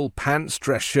comfortable pants,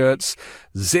 dress shirts,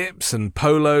 zips, and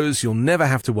polos. You'll never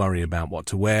have to worry about what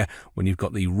to wear when you've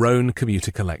got the Rhone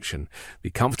commuter collection.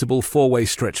 The comfortable four-way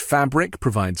stretch fabric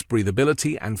provides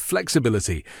breathability and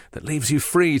flexibility that leaves you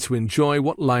free to enjoy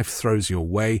what life throws your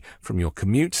way, from your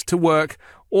commute to work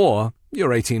or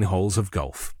your 18 holes of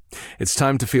golf. It's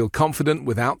time to feel confident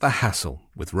without the hassle.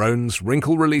 With Rhone's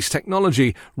wrinkle release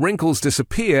technology, wrinkles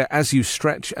disappear as you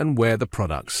stretch and wear the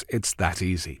products. It's that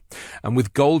easy. And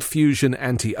with Gold Fusion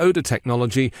anti-odor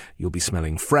technology, you'll be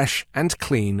smelling fresh and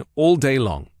clean all day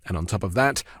long. And on top of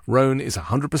that, Rhone is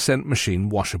 100% machine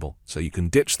washable, so you can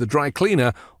ditch the dry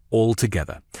cleaner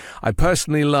altogether. I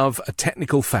personally love a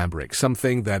technical fabric,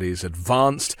 something that is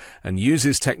advanced and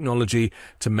uses technology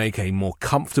to make a more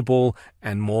comfortable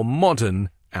and more modern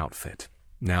outfit.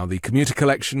 Now, the commuter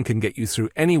collection can get you through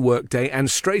any workday and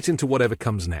straight into whatever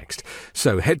comes next.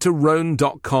 So head to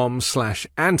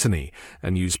Rhone.com/Anthony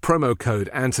and use promo code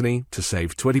Anthony to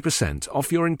save 20%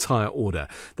 off your entire order.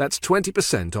 That's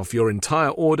 20% off your entire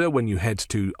order when you head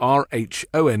to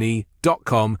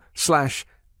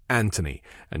RHONE.com/Anthony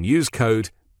and use code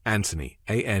Anthony,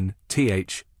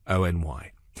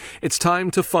 ANTHONY. It's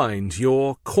time to find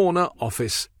your corner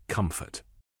office comfort.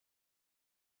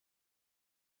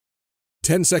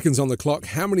 10 seconds on the clock.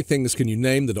 How many things can you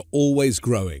name that are always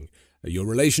growing? Your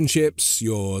relationships,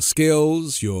 your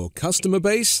skills, your customer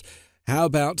base? How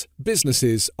about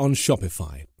businesses on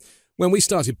Shopify? When we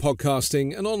started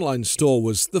podcasting, an online store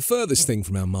was the furthest thing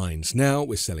from our minds. Now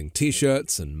we're selling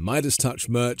t-shirts and Midas Touch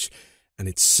merch, and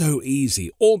it's so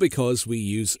easy, all because we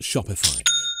use Shopify.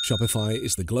 Shopify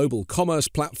is the global commerce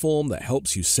platform that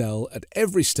helps you sell at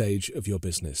every stage of your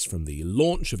business, from the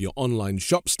launch of your online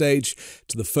shop stage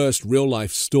to the first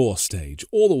real-life store stage,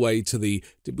 all the way to the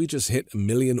 "did we just hit 1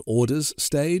 million orders"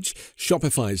 stage.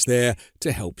 Shopify's there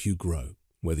to help you grow.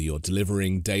 Whether you're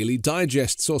delivering daily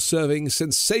digests or serving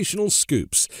sensational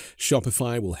scoops,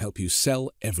 Shopify will help you sell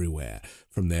everywhere.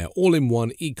 From their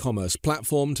all-in-one e-commerce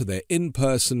platform to their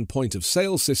in-person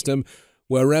point-of-sale system,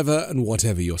 wherever and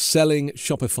whatever you're selling,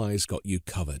 Shopify's got you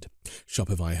covered.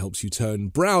 Shopify helps you turn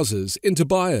browsers into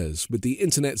buyers with the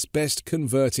internet's best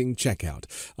converting checkout,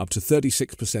 up to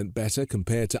 36% better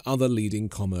compared to other leading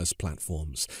commerce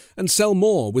platforms. And sell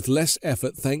more with less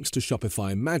effort thanks to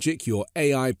Shopify Magic, your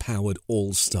AI-powered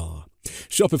all-star.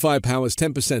 Shopify powers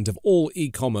 10% of all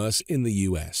e-commerce in the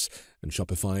US. And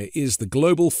Shopify is the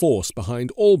global force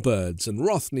behind Allbirds and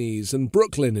Rothney's and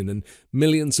Brooklinen and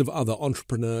millions of other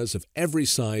entrepreneurs of every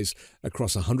size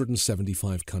across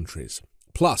 175 countries.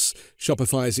 Plus,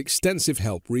 Shopify's extensive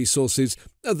help resources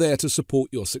are there to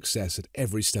support your success at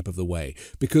every step of the way,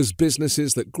 because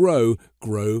businesses that grow,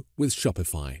 grow with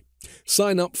Shopify.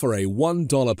 Sign up for a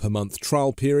 $1 per month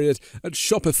trial period at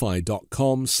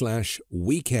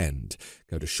shopify.com/weekend.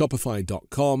 Go to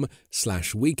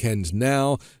shopify.com/weekend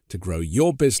now to grow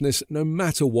your business no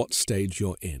matter what stage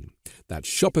you're in. That's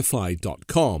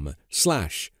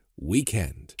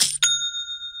shopify.com/weekend.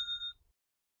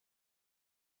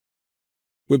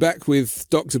 We're back with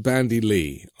Dr. Bandy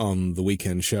Lee on The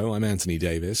Weekend Show. I'm Anthony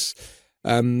Davis.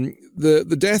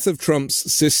 The death of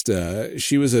Trump's sister,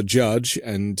 she was a judge,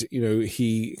 and,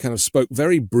 he kind of spoke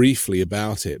very briefly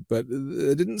about it, but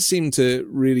there didn't seem to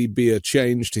really be a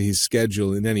change to his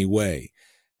schedule in any way.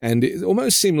 And it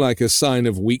almost seemed like a sign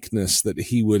of weakness that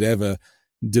he would ever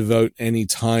devote any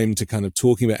time to kind of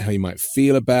talking about how he might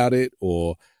feel about it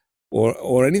or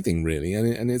anything really.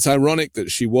 And it's ironic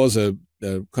that she was a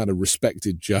kind of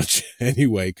respected judge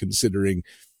anyway, considering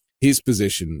his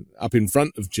position up in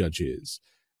front of judges.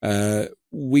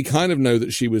 We kind of know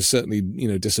that she was certainly,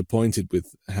 disappointed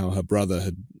with how her brother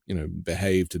had,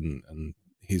 behaved and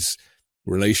his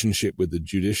relationship with the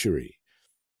judiciary.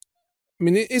 I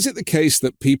mean, is it the case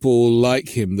that people like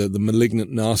him, the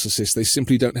malignant narcissist, they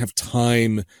simply don't have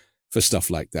time for stuff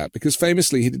like that? Because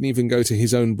famously, he didn't even go to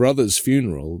his own brother's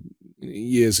funeral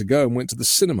years ago and went to the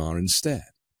cinema instead.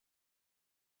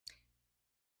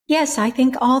 Yes, I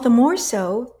think all the more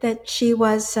so that she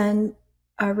was a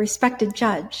respected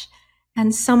judge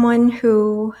and someone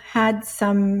who had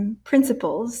some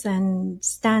principles and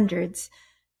standards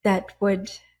that would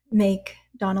make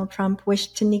Donald Trump wish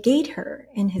to negate her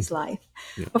in his life.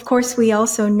 Yeah. Of course, we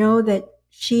also know that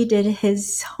she did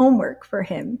his homework for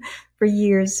him for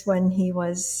years when he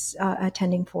was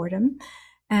attending Fordham.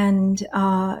 And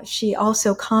she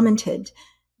also commented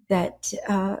that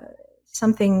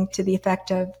something to the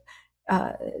effect of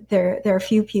there are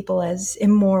few people as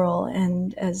immoral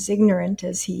and as ignorant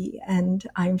as he. And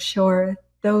I'm sure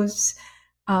those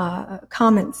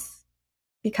comments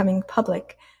becoming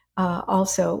public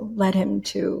also led him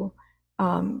to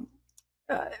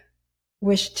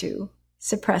wish to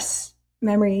suppress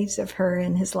memories of her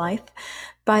in his life.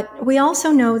 But we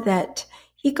also know that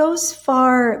he goes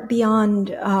far beyond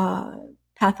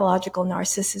pathological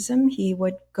narcissism. He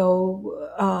would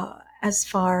go as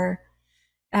far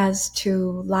as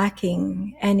to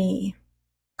lacking any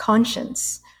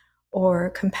conscience or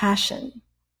compassion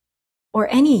or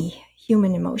any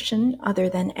human emotion other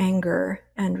than anger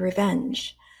and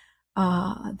revenge.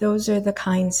 Those are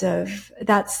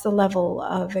that's the level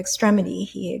of extremity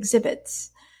he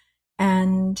exhibits.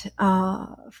 And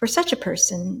for such a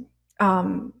person,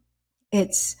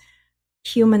 it's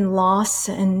human loss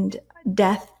and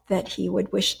death that he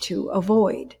would wish to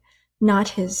avoid, not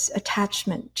his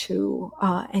attachment to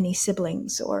any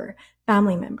siblings or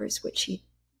family members, which he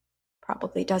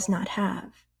probably does not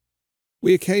have.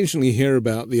 We occasionally hear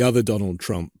about the other Donald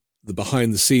Trump, the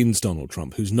behind-the-scenes Donald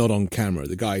Trump, who's not on camera,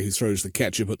 the guy who throws the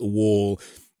ketchup at the wall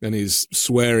and is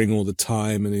swearing all the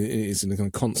time and is in a kind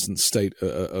of constant state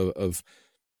of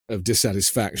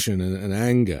dissatisfaction and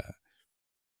anger.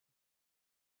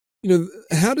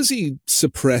 How does he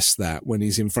suppress that when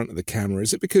he's in front of the camera?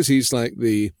 Is it because he's like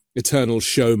the eternal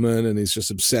showman and is just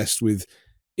obsessed with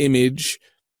image?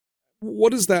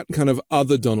 What does that kind of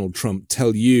other Donald Trump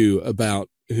tell you about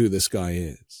who this guy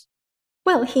is?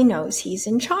 Well, he knows he's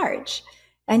in charge,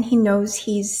 and he knows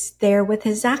he's there with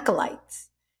his acolytes.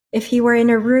 If he were in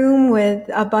a room with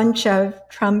a bunch of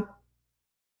Trump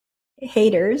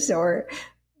haters or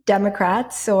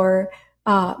Democrats or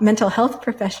mental health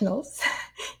professionals,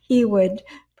 he would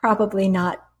probably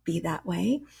not be that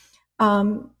way.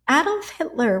 Adolf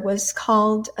Hitler was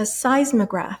called a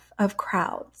seismograph of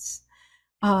crowds,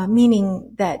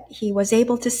 meaning that he was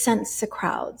able to sense the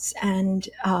crowds and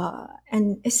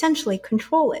essentially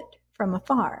control it from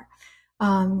afar.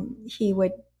 He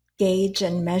would gauge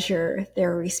and measure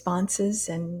their responses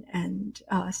and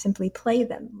simply play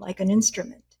them like an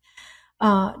instrument.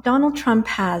 Donald Trump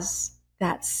has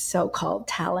that so-called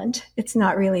talent. It's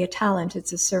not really a talent,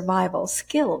 it's a survival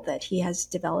skill that he has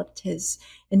developed his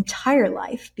entire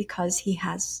life because he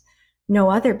has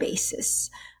no other basis.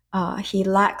 He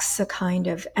lacks a kind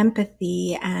of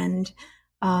empathy and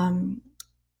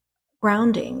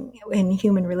grounding in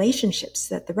human relationships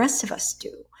that the rest of us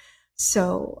do.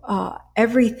 So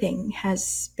everything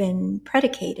has been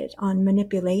predicated on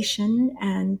manipulation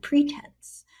and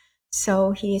pretense.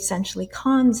 So he essentially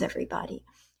cons everybody.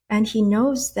 And he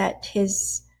knows that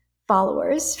his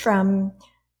followers from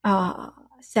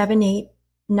 7, 8,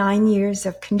 9 years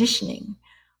of conditioning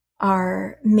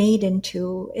are made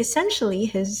into essentially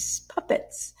his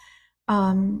puppets.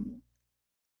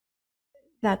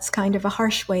 That's kind of a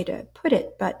harsh way to put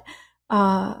it, but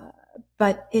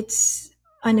it's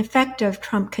an effect of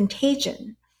Trump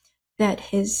contagion that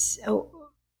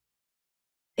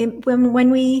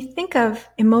when we think of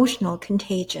emotional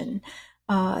contagion,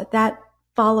 that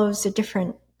follows a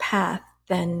different path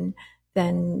than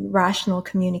rational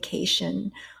communication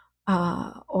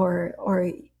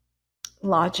or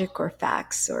logic or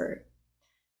facts or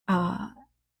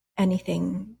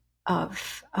anything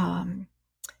of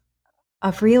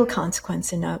real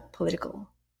consequence in a political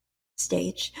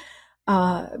stage.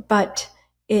 But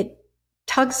it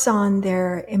tugs on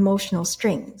their emotional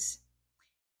strings.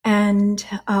 And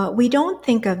we don't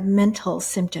think of mental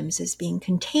symptoms as being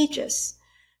contagious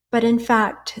But in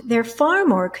fact, they're far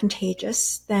more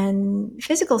contagious than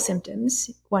physical symptoms,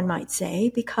 one might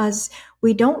say, because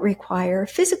we don't require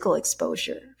physical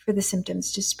exposure for the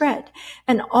symptoms to spread.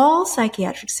 And all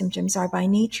psychiatric symptoms are by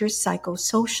nature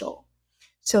psychosocial.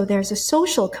 So there's a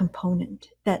social component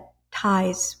that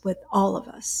ties with all of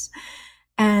us.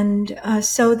 And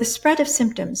so the spread of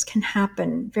symptoms can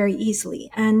happen very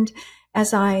easily. And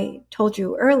as I told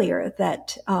you earlier,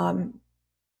 that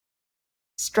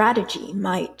strategy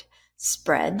might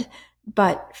spread,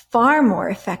 but far more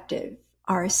effective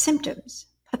are symptoms,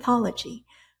 pathology.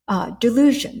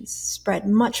 Delusions spread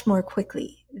much more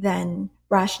quickly than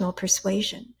rational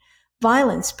persuasion.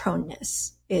 Violence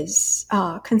proneness is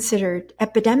considered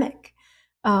epidemic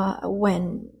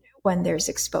when there's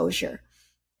exposure.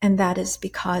 And that is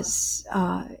because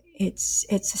it's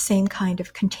the same kind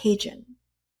of contagion.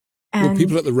 And well,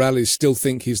 people at the rallies still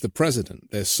think he's the president.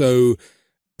 They're so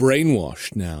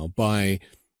brainwashed now by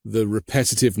the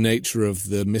repetitive nature of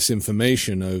the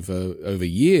misinformation over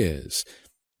years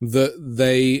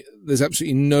that there's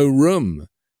absolutely no room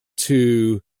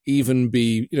to even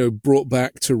be, brought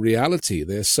back to reality.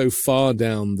 They're so far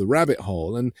down the rabbit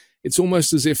hole, and it's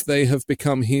almost as if they have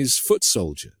become his foot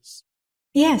soldiers.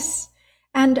 Yes,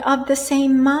 and of the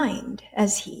same mind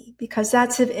as he, because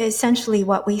that's essentially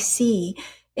what we see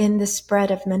in the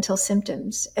spread of mental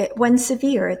symptoms. When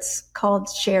severe, it's called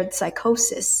shared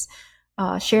psychosis.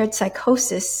 Shared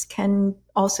psychosis can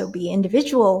also be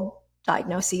individual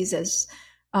diagnoses as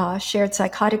shared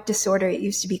psychotic disorder, it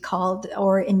used to be called,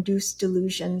 or induced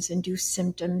delusions, induced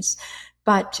symptoms.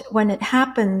 But when it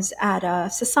happens at a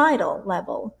societal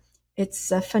level,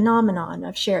 it's a phenomenon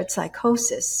of shared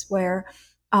psychosis where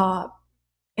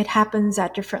it happens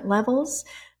at different levels.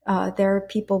 There are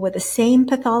people with the same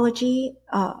pathology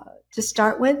to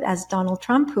start with as Donald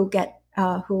Trump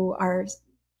who are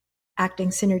acting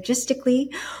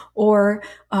synergistically, or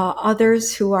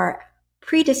others who are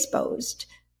predisposed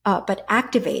but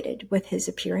activated with his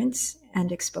appearance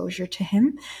and exposure to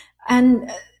him.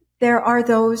 And there are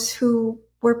those who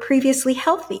were previously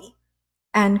healthy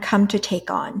and come to take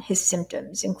on his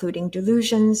symptoms, including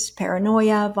delusions,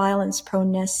 paranoia, violence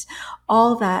proneness.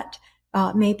 All that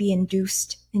may be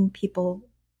induced in people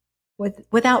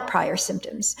without prior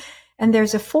symptoms. And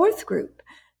there's a fourth group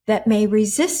that may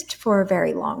resist for a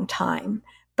very long time,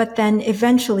 but then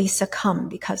eventually succumb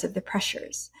because of the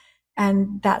pressures.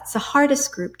 And that's the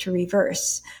hardest group to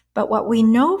reverse. But what we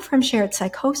know from shared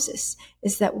psychosis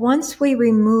is that once we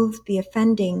remove the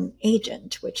offending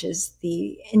agent, which is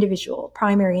the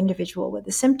primary individual with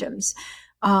the symptoms,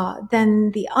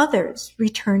 then the others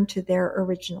return to their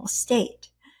original state.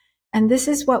 And this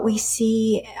is what we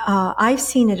see. I've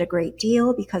seen it a great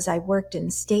deal because I worked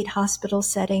in state hospital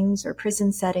settings or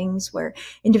prison settings where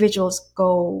individuals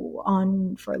go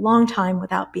on for a long time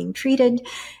without being treated.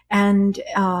 And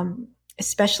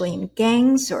especially in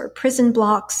gangs or prison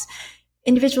blocks,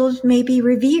 individuals may be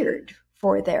revered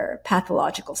for their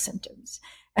pathological symptoms.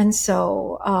 And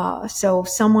so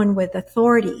someone with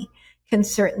authority can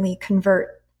certainly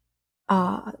convert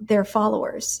their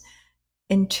followers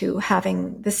into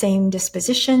having the same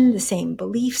disposition, the same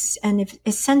beliefs, and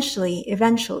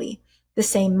eventually, the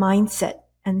same mindset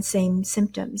and same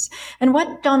symptoms. And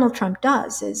what Donald Trump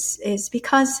does is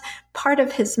because part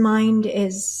of his mind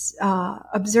is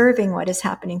observing what is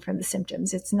happening from the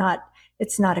symptoms. It's not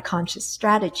a conscious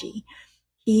strategy.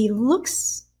 He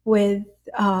looks with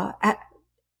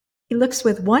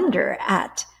wonder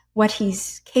at what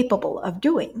he's capable of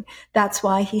doing. That's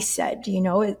why he said,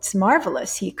 it's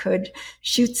marvelous. He could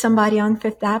shoot somebody on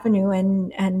Fifth Avenue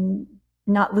and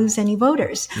not lose any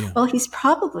voters. Yeah. Well, he's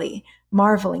probably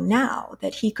marveling now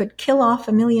that he could kill off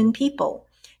 1 million people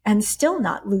and still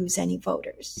not lose any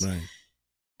voters. Right.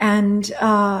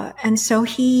 And so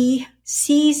he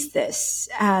sees this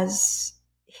as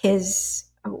his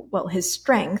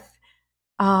strength,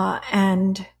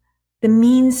 and the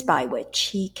means by which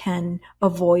he can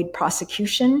avoid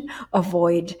prosecution,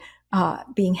 avoid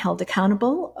being held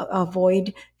accountable,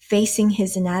 avoid facing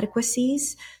his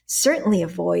inadequacies, certainly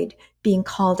avoid being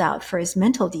called out for his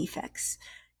mental defects,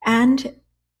 and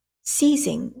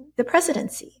seizing the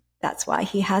presidency. That's why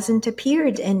he hasn't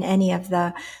appeared in any of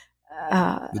the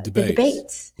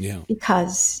debates. Yeah.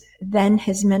 Because then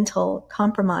his mental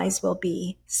compromise will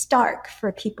be stark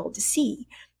for people to see.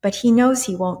 But he knows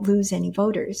he won't lose any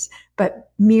voters,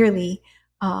 but merely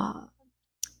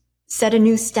set a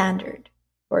new standard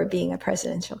for being a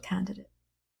presidential candidate.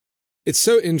 It's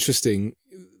so interesting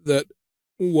that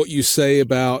what you say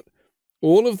about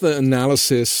all of the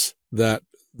analysis that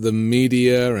the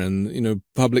media and,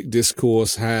 public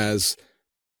discourse has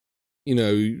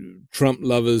Trump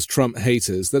lovers, Trump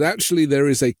haters, that actually there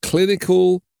is a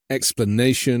clinical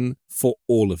explanation for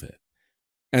all of it.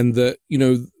 And that,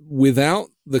 without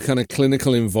the kind of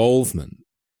clinical involvement,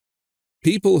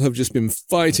 people have just been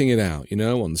fighting it out,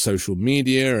 on social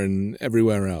media and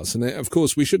everywhere else. And of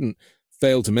course, we shouldn't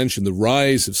fail to mention the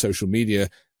rise of social media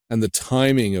and the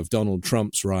timing of Donald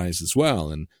Trump's rise as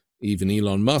well. And even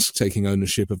Elon Musk taking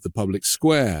ownership of the public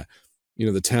square,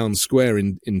 the town square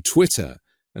in Twitter,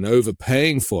 and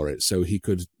overpaying for it so he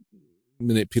could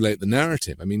manipulate the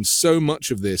narrative. I mean, so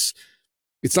much of this,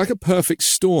 it's like a perfect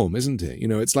storm, isn't it?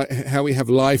 It's like how we have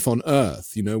life on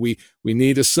Earth. We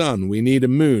need a sun, we need a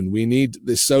moon, we need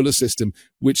this solar system,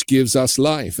 which gives us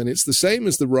life. And it's the same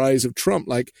as the rise of Trump.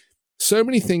 Like, so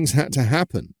many things had to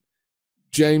happen.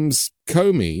 James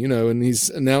Comey, and his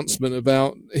announcement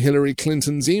about Hillary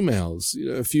Clinton's emails,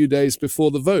 a few days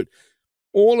before the vote.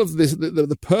 All of this,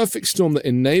 the perfect storm that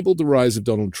enabled the rise of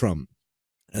Donald Trump.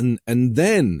 And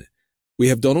then we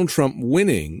have Donald Trump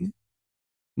winning,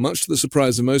 much to the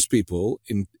surprise of most people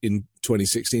in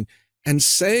 2016, and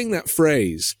saying that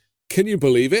phrase, "Can you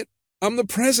believe it? I'm the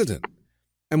president."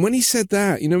 And when he said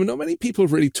that, not many people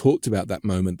have really talked about that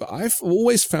moment, but I've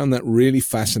always found that really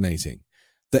fascinating,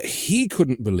 that he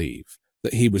couldn't believe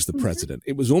that he was the president.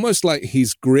 It was almost like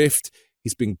he's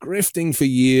been grifting for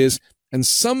years, and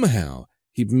somehow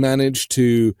he managed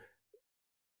to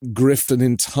grift an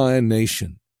entire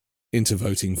nation into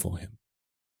voting for him.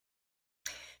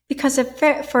 Because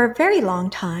for a very long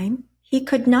time, he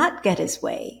could not get his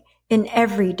way in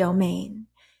every domain.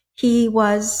 He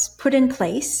was put in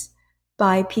place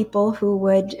by people who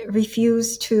would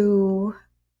refuse to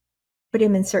put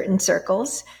him in certain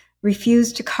circles,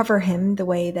 refuse to cover him the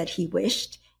way that he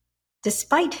wished.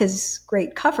 Despite his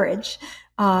great coverage,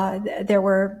 there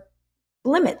were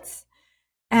limits.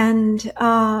 And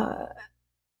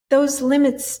those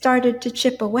limits started to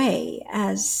chip away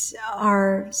as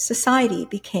our society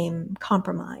became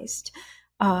compromised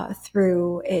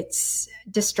through its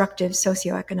destructive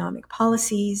socioeconomic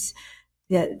policies,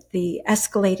 the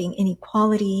escalating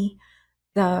inequality,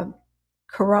 the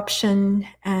corruption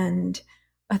and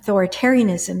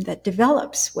authoritarianism that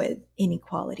develops with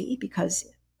inequality, because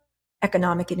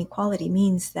economic inequality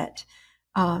means that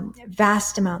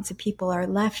vast amounts of people are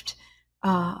left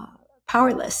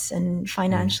powerless and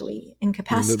financially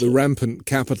incapacitated. The rampant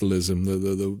capitalism,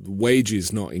 the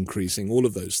wages not increasing, all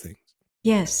of those things.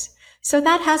 Yes. So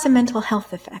that has a mental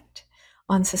health effect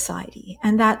on society.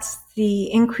 And that's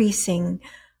the increasing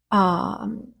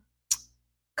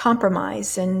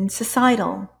compromise in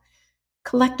societal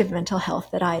collective mental health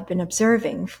that I had been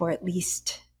observing for at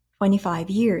least 25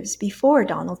 years before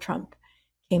Donald Trump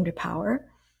came to power.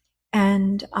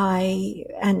 And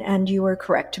you were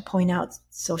correct to point out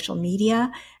social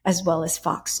media as well as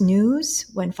Fox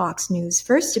News. When Fox News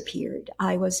first appeared,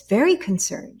 I was very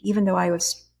concerned. Even though I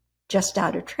was just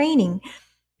out of training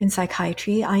in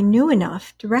psychiatry, I knew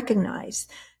enough to recognize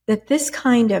that this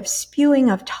kind of spewing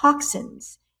of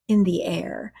toxins in the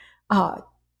air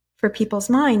for people's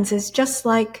minds is just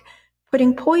like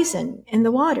putting poison in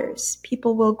the waters.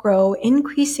 People will grow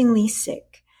increasingly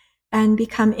sick and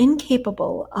become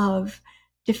incapable of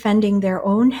defending their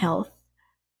own health.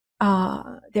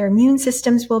 Their immune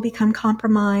systems will become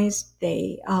compromised.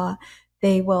 They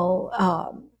will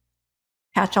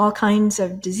catch all kinds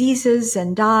of diseases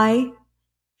and die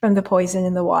from the poison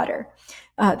in the water.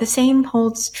 The same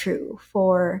holds true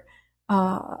for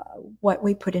what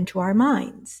we put into our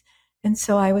minds. And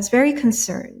so I was very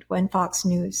concerned when Fox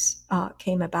News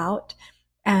came about,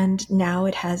 and now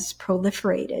it has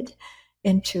proliferated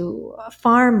into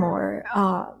far more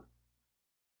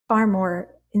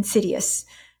insidious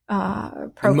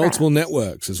programs. And multiple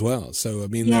networks as well. So, I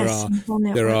mean, yes,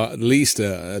 there are at least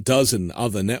a dozen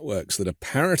other networks that are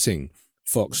parroting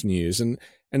Fox News. And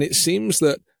it seems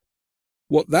that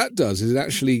what that does is it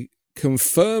actually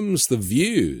confirms the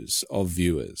views of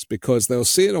viewers, because they'll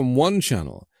see it on one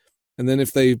channel, and then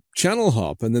if they channel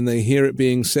hop and then they hear it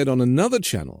being said on another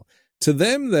channel, to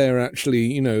them, they're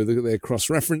actually, they're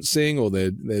cross-referencing, or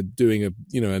they're doing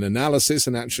an analysis,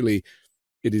 and actually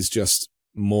it is just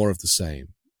more of the same,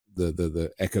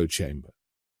 the echo chamber.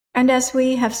 And as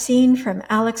we have seen from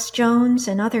Alex Jones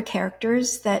and other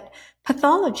characters, that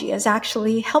pathology has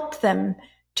actually helped them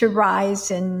to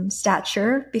rise in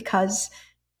stature, because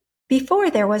before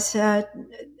there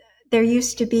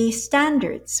used to be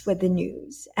standards with the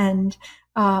news and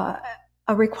a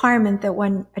requirement that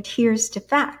one adheres to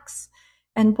facts.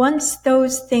 And once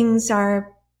those things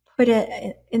are put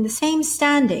in the same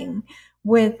standing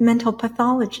with mental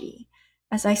pathology,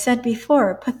 as I said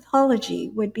before, pathology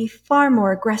would be far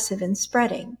more aggressive in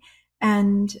spreading.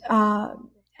 and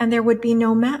there would be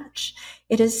no match.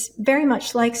 It is very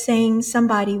much like saying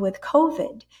somebody with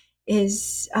COVID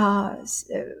is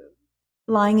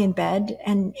lying in bed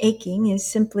and aching is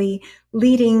simply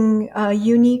leading a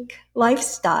unique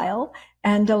lifestyle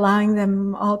and allowing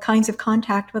them all kinds of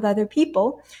contact with other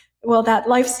people. Well, that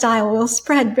lifestyle will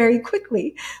spread very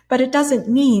quickly, but it doesn't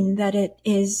mean that it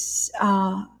is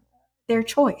their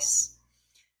choice.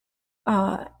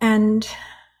 And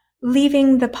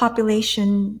leaving the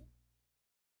population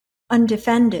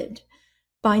undefended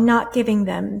by not giving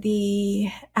them the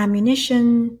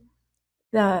ammunition,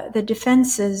 the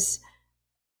defenses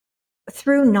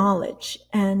through knowledge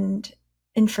and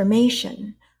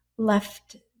information,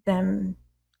 left them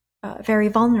very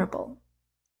vulnerable.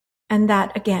 And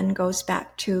that again goes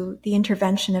back to the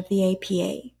intervention of the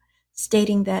APA,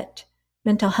 stating that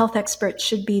mental health experts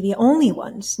should be the only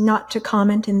ones not to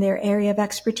comment in their area of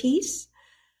expertise.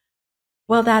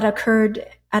 Well, that occurred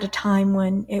at a time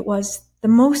when it was the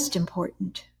most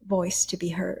important voice to be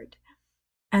heard.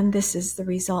 And this is the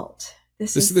result.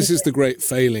 This is the great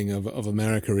failing of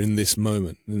America in this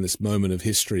moment of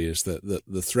history, is that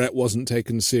the threat wasn't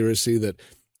taken seriously, that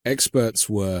experts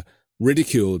were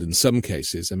ridiculed in some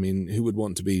cases. I mean, who would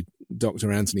want to be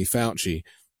Dr. Anthony Fauci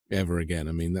ever again?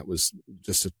 I mean, that was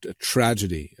just a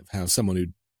tragedy of how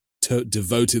someone who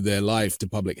devoted their life to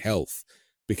public health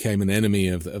became an enemy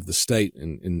of the state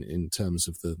in terms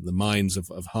of the minds of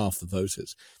half the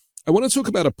voters. I want to talk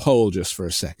about a poll just for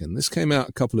a second. This came out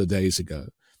a couple of days ago.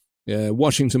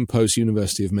 Washington Post,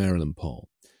 University of Maryland poll.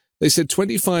 They said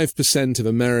 25% of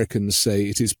Americans say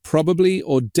it is probably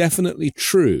or definitely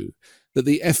true that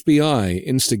the FBI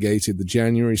instigated the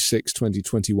January 6,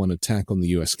 2021 attack on the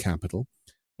U.S. Capitol,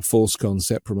 a false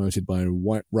concept promoted by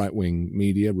right-wing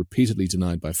media, repeatedly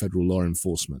denied by federal law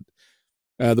enforcement.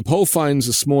 The poll finds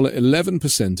a smaller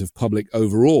 11% of public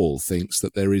overall thinks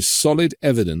that there is solid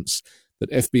evidence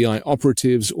that FBI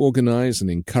operatives organized and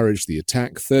encouraged the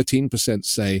attack. 13%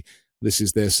 say this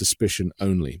is their suspicion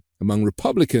only. Among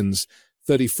Republicans,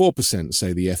 34%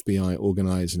 say the FBI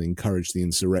organized and encouraged the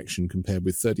insurrection, compared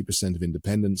with 30% of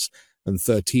independents and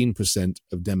 13%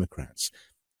 of Democrats.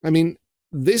 I mean,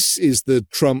 this is the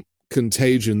Trump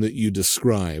contagion that you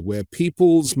describe, where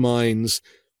people's minds,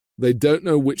 they don't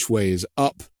know which way is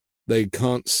up. They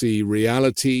can't see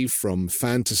reality from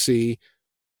fantasy.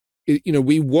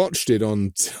 We watched it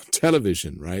on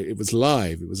television, right? It was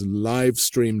live. It was a live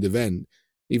streamed event.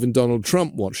 Even Donald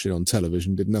Trump watched it on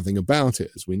television, did nothing about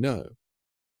it, as we know.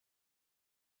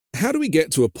 How do we get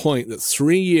to a point that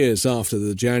 3 years after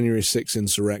the January 6th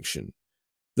insurrection,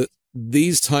 that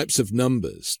these types of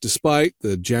numbers, despite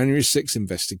the January 6th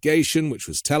investigation, which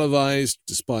was televised,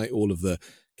 despite all of the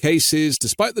cases,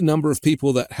 despite the number of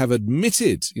people that have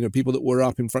admitted, people that were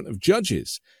up in front of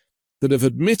judges that have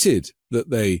admitted that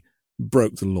they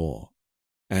broke the law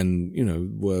and,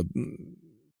 were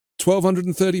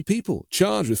 1,230 people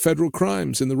charged with federal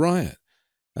crimes in the riot,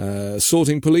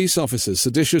 assaulting police officers,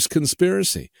 seditious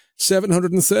conspiracy.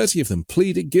 730 of them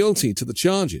pleaded guilty to the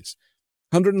charges.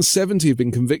 170 have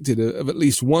been convicted of at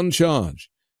least one charge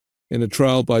in a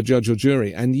trial by judge or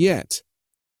jury. And yet,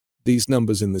 these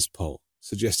numbers in this poll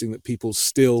suggesting that people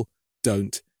still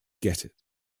don't get it.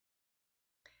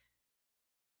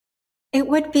 It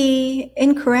would be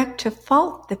incorrect to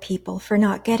fault the people for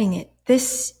not getting it.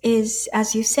 This is,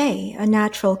 as you say, a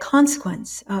natural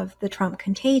consequence of the Trump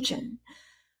contagion.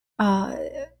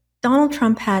 Donald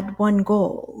Trump had one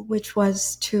goal, which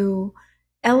was to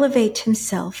elevate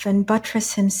himself and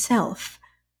buttress himself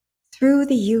through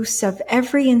the use of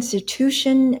every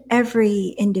institution,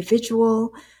 every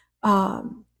individual,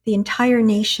 the entire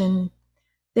nation.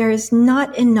 There is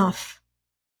not enough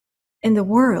in the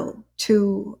world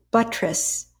to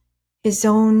buttress his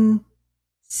own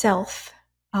self,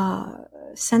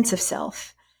 sense of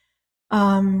self,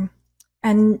 and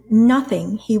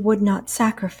nothing he would not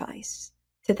sacrifice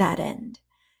to that end.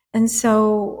 And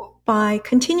so by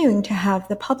continuing to have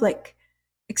the public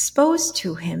exposed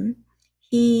to him,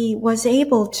 he was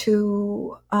able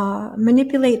to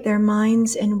manipulate their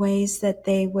minds in ways that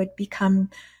they would become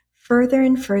further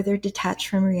and further detached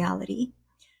from reality,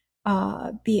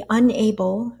 be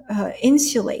unable,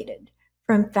 insulated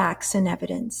from facts and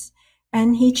evidence.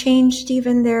 And he changed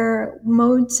even their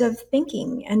modes of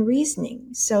thinking and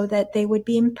reasoning so that they would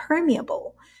be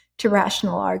impermeable to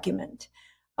rational argument.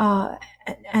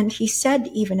 And he said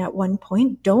even at one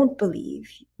point, don't believe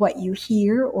what you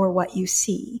hear or what you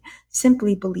see,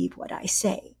 simply believe what I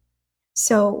say.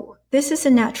 So this is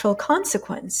a natural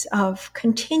consequence of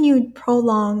continued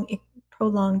prolonged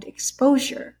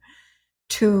exposure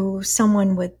to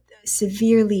someone with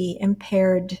severely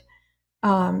impaired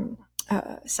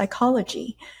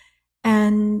psychology.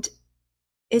 And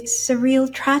it's a real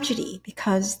tragedy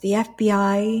because the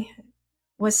FBI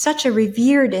was such a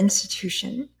revered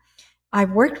institution.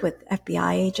 I've worked with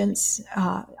FBI agents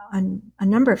on a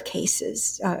number of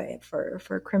cases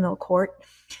for criminal court,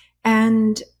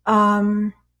 and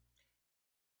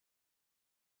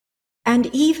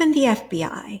even the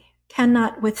FBI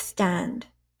cannot withstand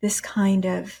this kind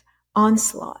of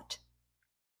onslaught,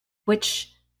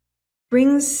 which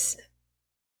brings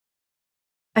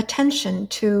attention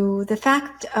to the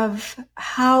fact of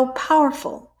how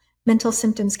powerful mental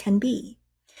symptoms can be.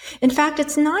 In fact,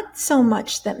 it's not so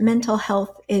much that mental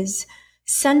health is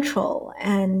central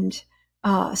and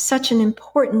such an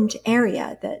important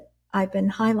area that I've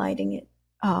been highlighting it.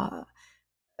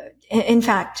 In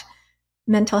fact,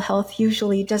 mental health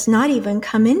usually does not even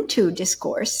come into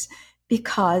discourse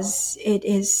because it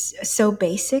is so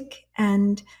basic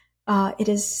and it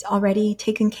is already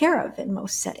taken care of in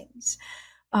most settings.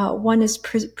 One is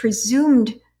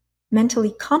presumed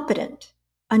mentally competent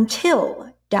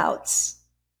until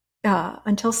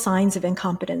until signs of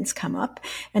incompetence come up.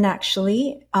 And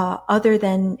actually, other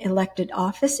than elected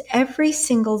office, every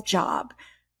single job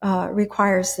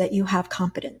requires that you have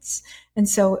competence. And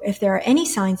so if there are any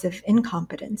signs of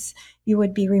incompetence, you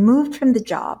would be removed from the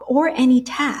job or any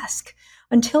task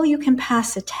until you can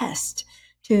pass a test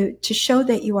to show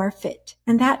that you are fit.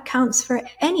 And that counts for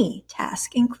any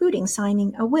task, including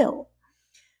signing a will.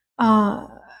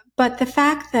 But the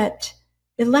fact that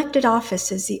elected office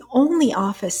is the only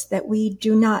office that we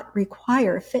do not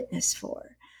require fitness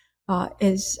for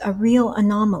is a real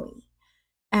anomaly.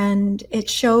 And it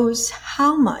shows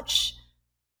how much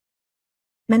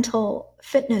mental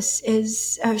fitness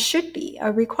should be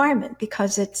a requirement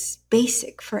because it's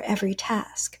basic for every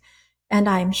task. And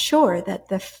I'm sure that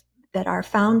that our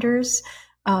founders,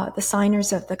 the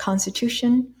signers of the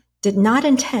Constitution, did not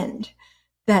intend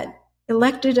that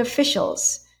elected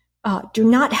officials do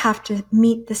not have to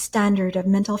meet the standard of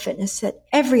mental fitness that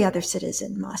every other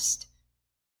citizen must.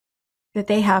 That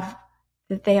they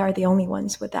are the only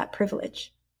ones with that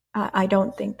privilege. I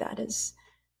don't think that is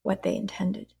what they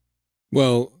intended.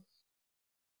 Well,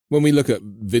 when we look at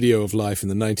video of life in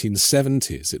the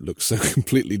 1970s, it looks so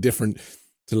completely different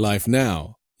to life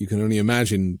now. You can only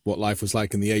imagine what life was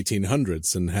like in the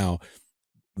 1800s and how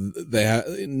they have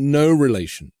no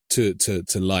relation to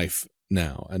life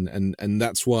now. And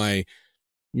that's why,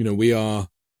 you know,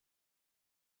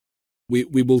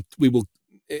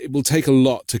 it will take a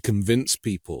lot to convince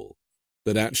people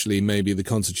that actually maybe the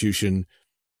Constitution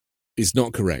is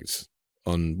not correct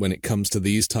when it comes to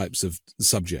these types of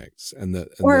subjects,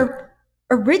 or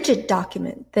a rigid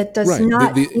document that does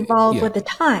not evolve with the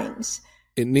times.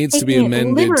 It needs to be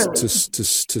amended to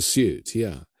suit.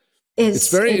 Yeah,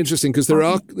 it's very interesting because there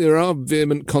are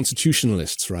vehement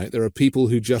constitutionalists, right? There are people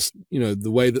who just, you know,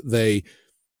 the way that they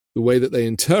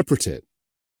interpret it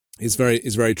is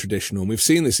very traditional. And we've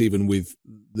seen this even with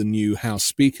the new House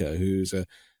Speaker, who's a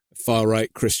far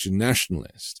right Christian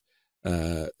nationalist,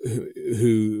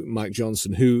 who Mike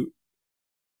Johnson, who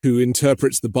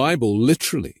interprets the Bible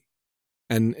literally.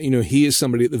 And, you know, he is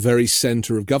somebody at the very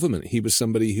center of government. He was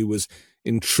somebody who was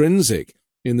intrinsic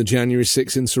in the January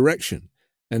 6th insurrection.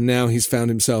 And now he's found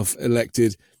himself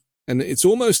elected. And it's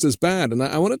almost as bad. And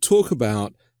I want to talk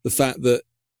about the fact that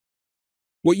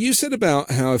what you said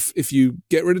about how if you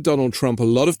get rid of Donald Trump, a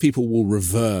lot of people will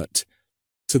revert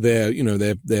to their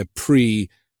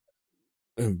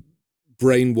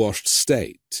brainwashed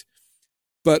state.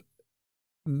 But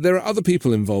there are other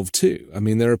people involved too. I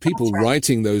mean, there are people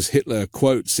writing those Hitler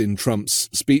quotes in Trump's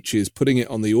speeches, putting it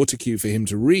on the autocue for him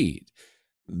to read.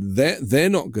 They're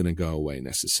not going to go away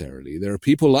necessarily. There are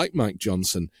people like Mike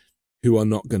Johnson who are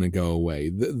not going to go away.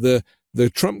 The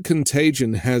Trump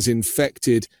contagion has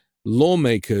infected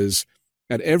lawmakers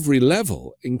at every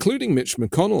level, including Mitch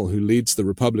McConnell, who leads the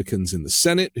Republicans in the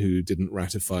Senate, who didn't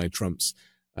ratify Trump's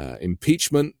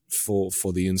impeachment for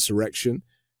the insurrection.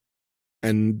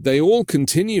 And they all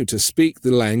continue to speak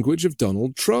the language of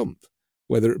Donald Trump,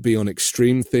 whether it be on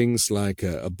extreme things like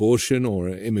abortion or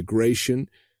immigration,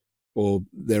 or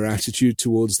their attitude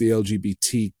towards the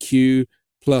LGBTQ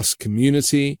plus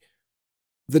community.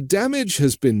 The damage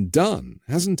has been done,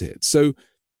 hasn't it? So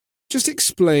just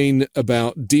explain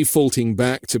about defaulting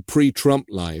back to pre-Trump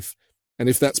life, and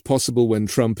if that's possible when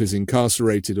Trump is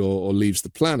incarcerated or leaves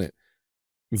the planet,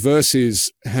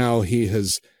 versus how he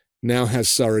now has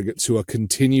surrogates who are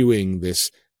continuing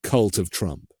this cult of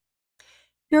Trump.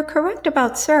 You're correct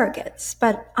about surrogates,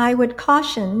 but I would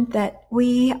caution that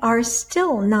we are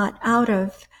still not out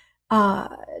of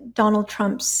Donald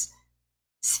Trump's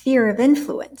sphere of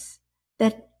influence,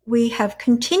 that we have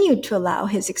continued to allow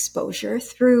his exposure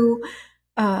through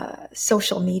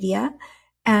social media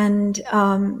and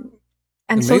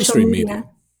social media.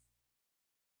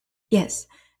 Yes,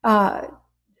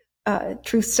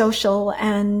 Truth Social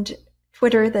and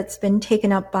Twitter that's been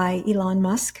taken up by Elon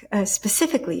Musk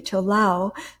specifically to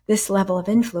allow this level of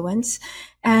influence.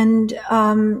 And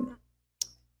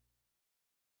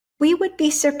we would be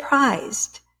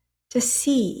surprised to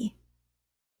see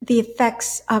the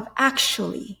effects of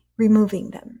actually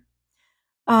removing them,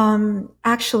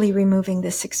 actually removing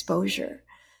this exposure,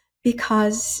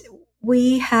 because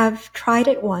we have tried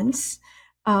it once.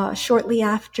 Shortly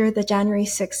after the January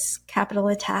 6th Capitol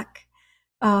attack,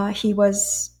 he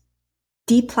was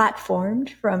deplatformed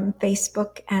from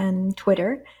Facebook and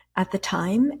Twitter at the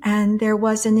time, and there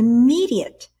was an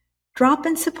immediate drop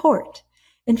in support.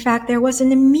 In fact, there was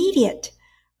an immediate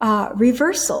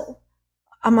reversal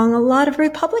among a lot of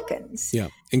Republicans. Yeah,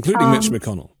 including Mitch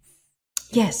McConnell.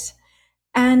 Yes.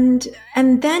 And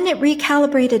then it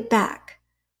recalibrated back.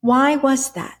 Why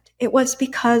was that? It was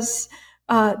because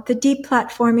the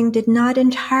deplatforming did not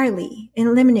entirely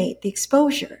eliminate the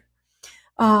exposure.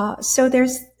 So there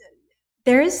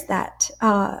is that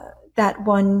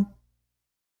one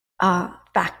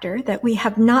factor that we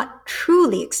have not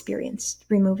truly experienced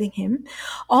removing him.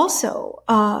 Also,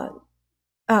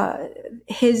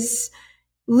 his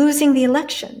losing the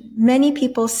election. Many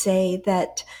people say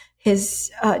that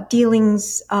his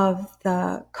dealings of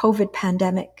the COVID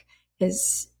pandemic,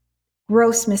 his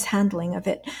gross mishandling of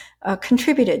it,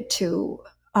 contributed to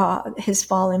his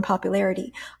fall in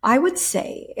popularity. I would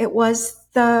say it was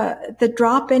the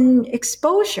drop in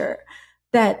exposure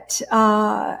that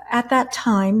at that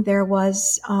time there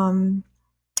was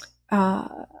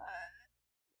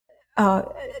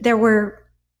there were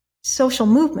social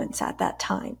movements at that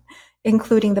time,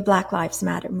 including the Black Lives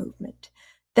Matter movement,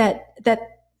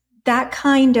 that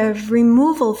kind of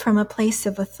removal from a place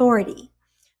of authority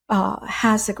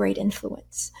has a great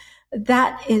influence.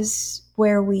 That is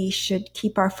where we should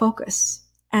keep our focus.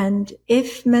 And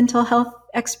if mental health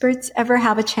experts ever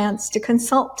have a chance to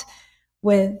consult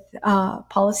with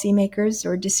policymakers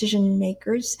or decision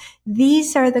makers,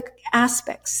 these are the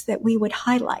aspects that we would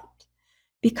highlight,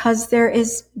 because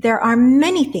there are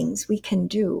many things we can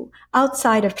do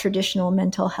outside of traditional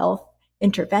mental health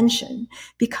intervention,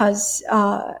 because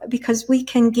we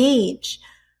can gauge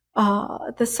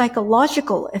the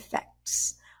psychological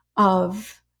effects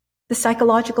of the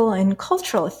psychological and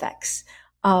cultural effects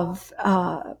of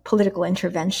political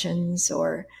interventions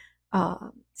or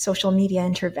social media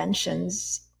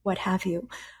interventions, what have you.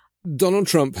 Donald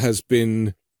Trump has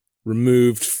been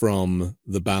removed from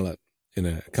the ballot in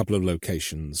a couple of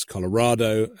locations,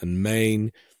 Colorado and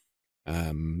Maine.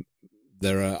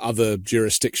 There are other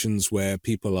jurisdictions where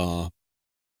people are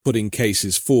putting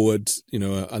cases forward,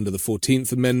 under the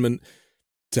 14th Amendment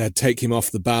to take him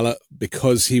off the ballot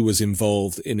because he was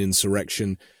involved in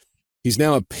insurrection. He's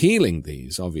now appealing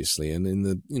these, obviously, and in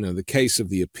the case of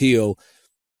the appeal,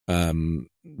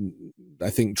 I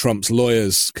think Trump's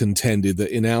lawyers contended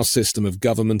that in our system of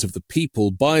government of the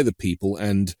people, by the people,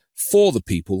 and for the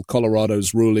people,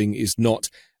 Colorado's ruling is not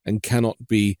and cannot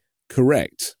be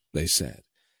correct, they said.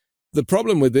 The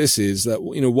problem with this is that,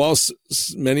 whilst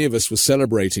many of us were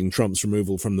celebrating Trump's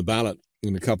removal from the ballot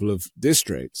in a couple of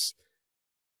districts,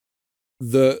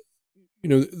 the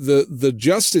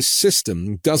justice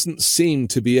system doesn't seem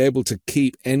to be able to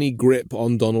keep any grip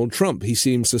on Donald Trump. He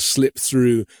seems to slip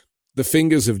through the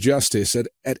fingers of justice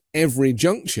at every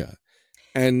juncture.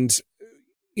 And,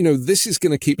 this is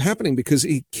going to keep happening because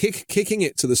kicking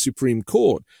it to the Supreme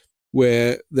Court,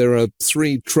 where there are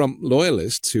 3 Trump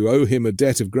loyalists who owe him a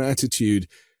debt of gratitude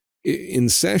in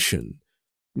session,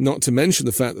 not to mention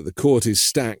the fact that the court is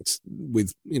stacked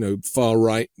with,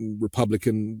 far-right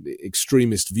Republican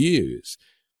extremist views,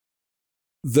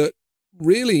 that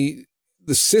really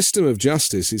the system of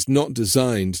justice is not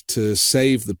designed to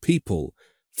save the people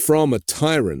from a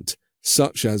tyrant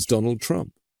such as Donald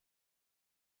Trump.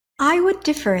 I would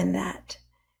differ in that.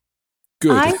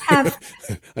 Good.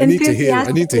 I need to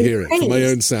hear it for my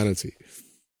own sanity.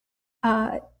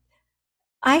 I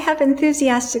have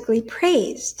enthusiastically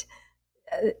praised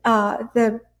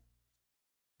the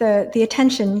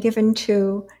attention given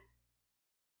to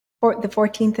the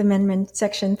 14th Amendment,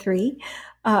 Section 3,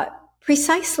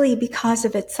 precisely because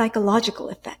of its psychological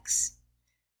effects.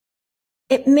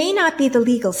 It may not be the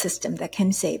legal system that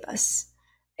can save us.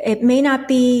 It may not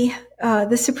be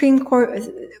the Supreme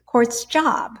Court's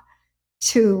job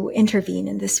to intervene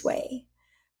in this way,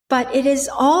 but it is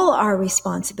all our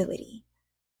responsibility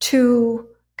to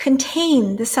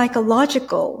contain the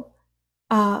psychological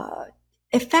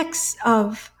effects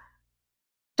of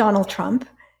Donald Trump,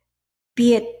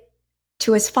 be it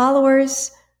to his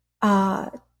followers,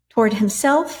 toward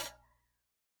himself,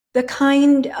 the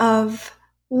kind of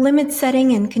limit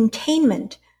setting and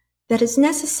containment that is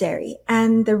necessary,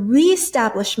 and the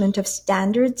reestablishment of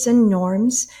standards and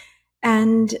norms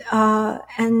and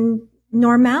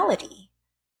normality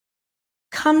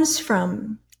comes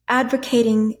from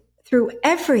advocating through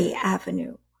every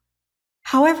avenue,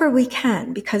 however we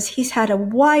can, because he's had a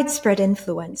widespread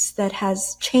influence that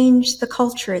has changed the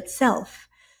culture itself.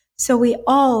 So we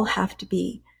all have to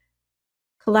be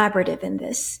collaborative in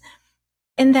this,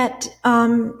 in that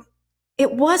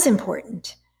it was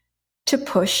important to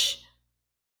push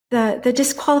the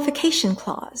disqualification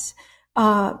clause,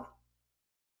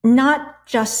 not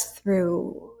just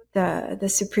through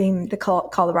the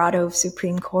Colorado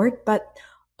Supreme Court, but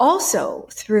also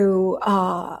through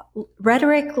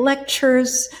rhetoric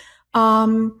lectures,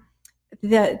 the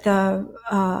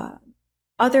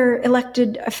other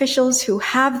elected officials who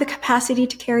have the capacity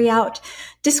to carry out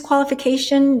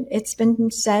disqualification. It's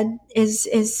been said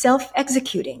is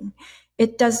self-executing.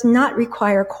 It does not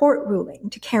require court ruling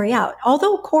to carry out,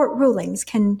 although court rulings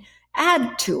can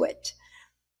add to it.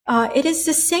 It is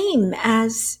the same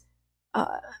as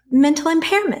mental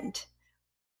impairment.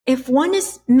 If one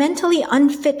is mentally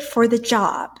unfit for the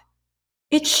job,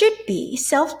 it should be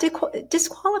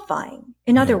self-disqualifying.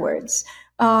 In other words,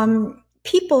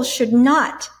 people should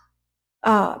not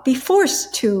be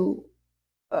forced to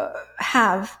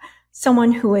have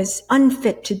someone who is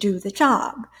unfit to do the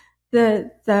job.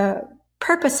 The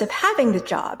purpose of having the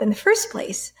job in the first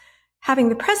place, having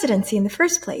the presidency in the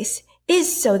first place,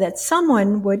 is so that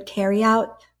someone would carry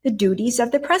out the duties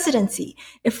of the presidency.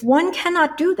 If one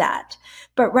cannot do that,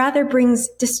 but rather brings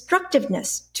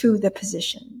destructiveness to the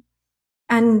position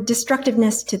and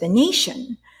destructiveness to the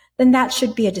nation, then that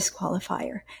should be a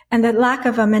disqualifier. And the lack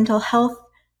of a mental health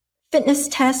fitness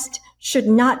test should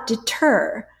not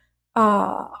deter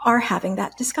our having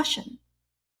that discussion.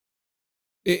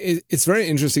 It's very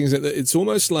interesting, isn't it? That it's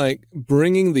almost like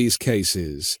bringing these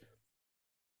cases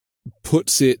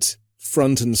puts it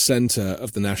front and center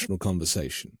of the national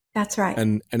conversation. That's right.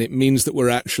 And it means that we're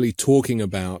actually talking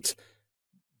about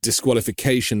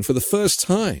disqualification for the first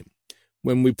time,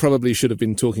 when we probably should have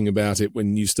been talking about it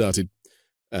when you started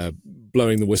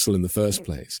blowing the whistle in the first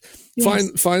place.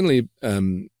 Yes. Finally,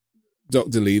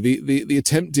 Dr. Lee, the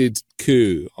attempted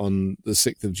coup on the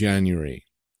 6th of January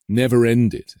never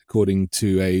ended, according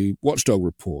to a watchdog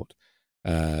report,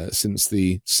 since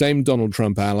the same Donald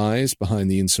Trump allies behind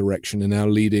the insurrection are now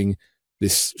leading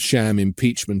this sham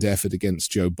impeachment effort against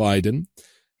Joe Biden.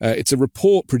 It's a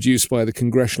report produced by the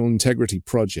Congressional Integrity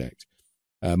Project,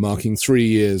 marking 3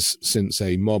 years since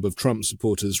a mob of Trump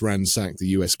supporters ransacked the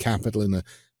U.S. Capitol in a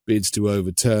bid to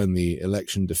overturn the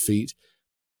election defeat.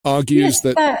 Argues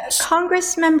that the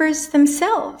Congress members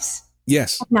themselves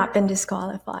have not been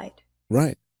disqualified.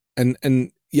 Right.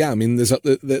 And yeah, I mean, there's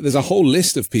a whole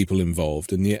list of people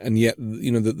involved, and yet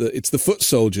you know, it's the foot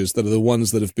soldiers that are the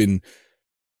ones that have been,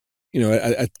 you know,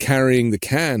 are carrying the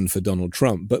can for Donald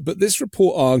Trump. But this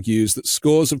report argues that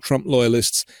scores of Trump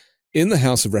loyalists in the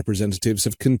House of Representatives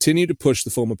have continued to push the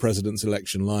former president's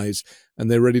election lies, and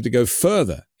they're ready to go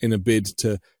further in a bid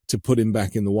to put him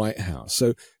back in the White House.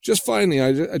 So just finally,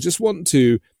 I just want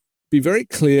to be very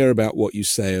clear about what you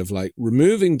say of, like,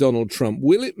 removing Donald Trump.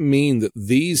 Will it mean that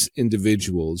these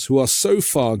individuals who are so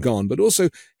far gone, but also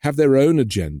have their own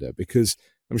agenda? Because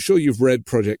I'm sure you've read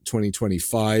Project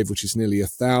 2025, which is nearly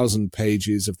 1,000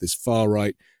 pages of this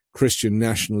far-right Christian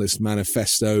nationalist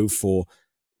manifesto for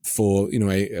you know,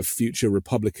 a future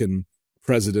Republican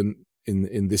president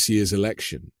in this year's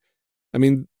election. I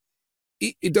mean,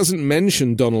 it doesn't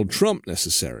mention Donald Trump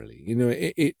necessarily. You know,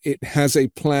 it has a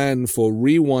plan for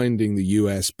rewinding the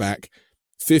U.S. back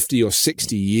 50 or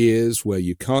 60 years, where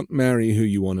you can't marry who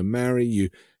you want to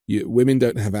marry. Women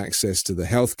don't have access to the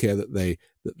healthcare that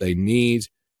they need,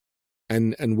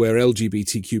 and where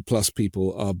LGBTQ plus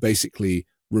people are basically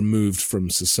removed from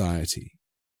society.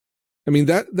 I mean,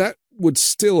 that would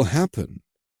still happen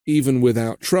even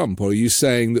without Trump. Or are you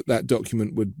saying that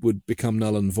document would become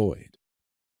null and void?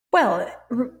 Well,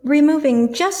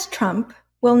 removing just Trump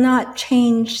will not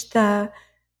change the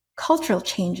cultural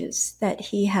changes that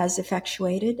he has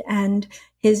effectuated, and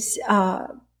his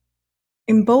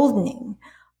emboldening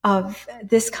of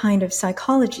this kind of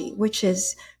psychology, which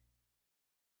is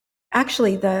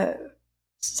actually the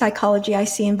psychology I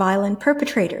see in violent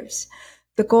perpetrators.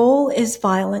 The goal is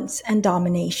violence and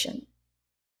domination.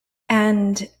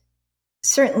 And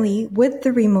certainly with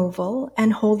the removal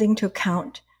and holding to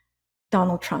account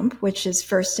Donald Trump, which is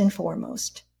first and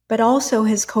foremost, but also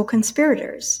his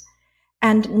co-conspirators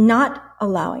and not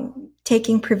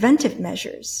taking preventive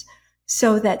measures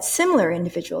so that similar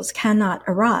individuals cannot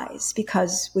arise,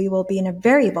 because we will be in a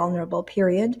very vulnerable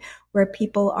period where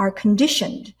people are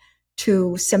conditioned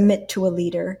to submit to a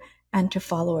leader and to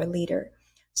follow a leader.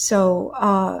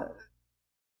 So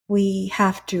we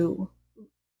have to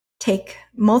take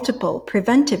multiple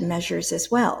preventive measures as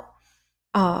well.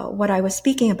 What I was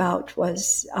speaking about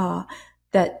was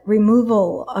that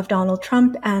removal of Donald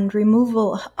Trump and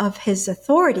removal of his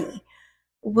authority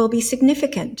will be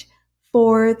significant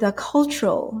for the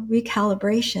cultural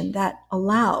recalibration that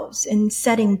allows in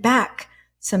setting back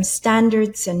some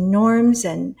standards and norms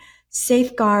and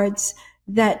safeguards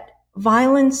that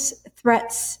violence,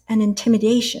 threats, and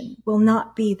intimidation will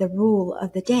not be the rule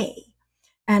of the day.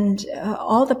 And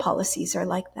all the policies are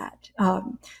like that.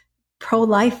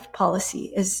 Pro-life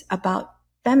policy is about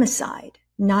femicide,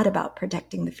 not about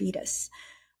protecting the fetus.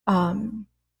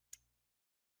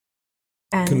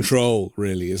 And control,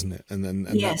 really, isn't it? And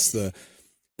yes.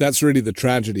 that's really the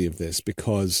tragedy of this,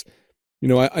 because, you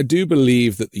know, I do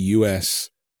believe that the US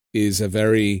is a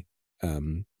very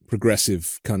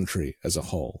progressive country as a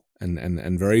whole,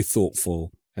 and very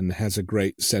thoughtful, and has a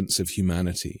great sense of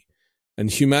humanity. And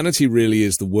humanity really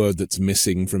is the word that's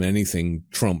missing from anything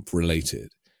Trump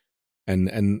related.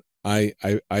 And I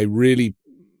really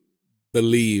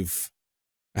believe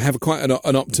I have quite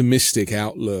an optimistic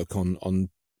outlook on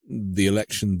the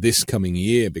election this coming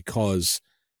year, because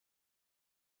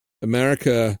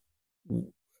America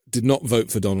did not vote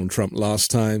for Donald Trump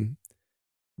last time.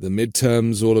 The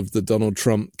midterms, all of the Donald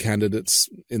Trump candidates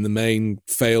in the main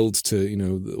failed to, you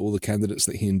know, all the candidates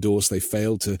that he endorsed, they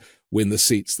failed to win the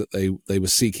seats that they were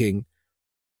seeking.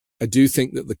 I do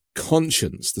think that the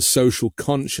conscience, the social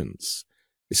conscience,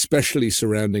 especially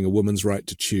surrounding a woman's right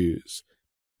to choose,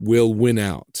 will win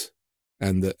out.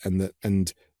 And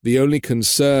the only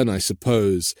concern, I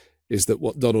suppose, is that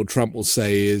what Donald Trump will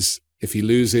say is, if he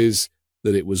loses,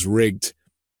 that it was rigged,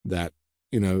 that,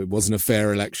 you know, it wasn't a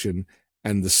fair election,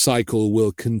 and the cycle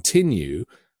will continue.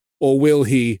 Or will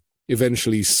he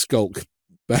eventually skulk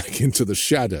back into the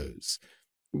shadows?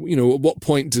 You know, at what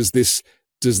point does this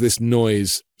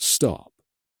noise stop?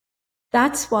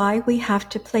 That's why we have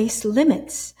to place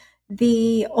limits.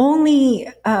 The only,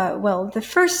 the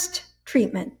first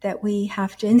treatment that we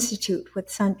have to institute with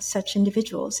such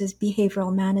individuals is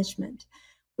behavioral management,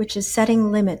 which is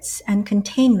setting limits and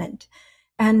containment.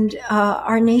 And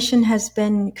our nation has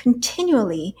been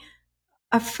continually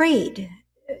afraid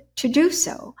to do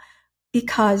so,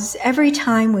 because every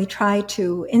time we try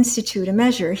to institute a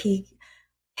measure, he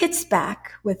hits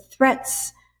back with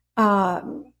threats.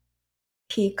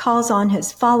 He calls on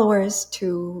his followers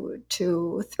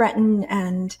to threaten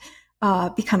and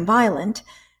become violent.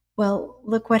 Well,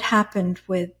 look what happened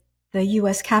with the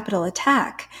U.S. Capitol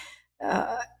attack.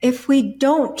 If we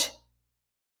don't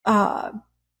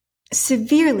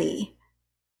severely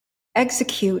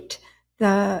execute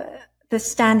the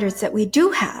standards that we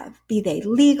do have, be they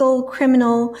legal,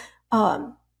 criminal,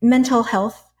 mental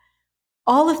health,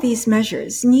 all of these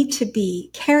measures need to be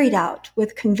carried out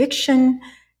with conviction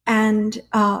and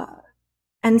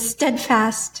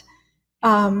steadfast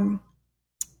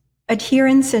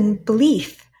adherence and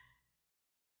belief,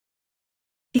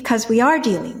 because we are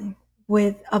dealing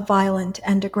with a violent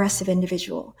and aggressive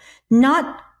individual.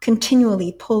 Not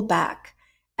continually pull back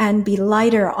and be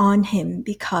lighter on him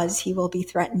because he will be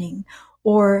threatening,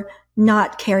 or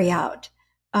not carry out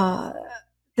the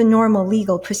normal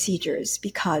legal procedures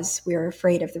because we're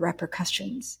afraid of the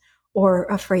repercussions or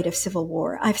afraid of civil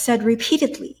war. I've said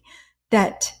repeatedly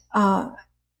that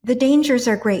the dangers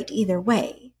are great either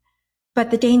way,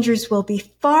 but the dangers will be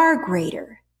far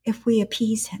greater if we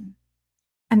appease him.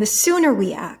 And the sooner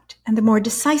we act and the more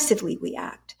decisively we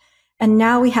act, and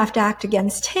now we have to act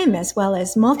against him as well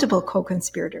as multiple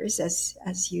co-conspirators,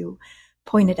 as you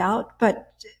pointed out.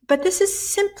 But this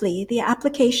is simply the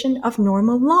application of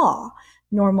normal law,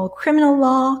 normal criminal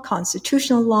law,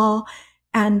 constitutional law,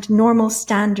 and normal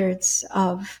standards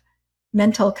of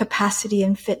mental capacity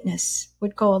and fitness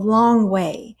would go a long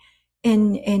way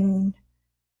in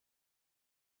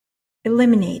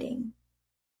eliminating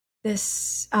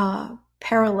this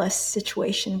perilous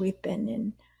situation we've been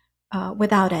in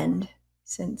without end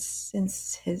since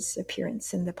his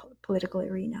appearance in the political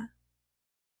arena.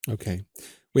 Okay.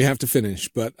 We have to finish,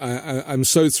 but I'm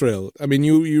so thrilled. I mean,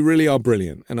 you really are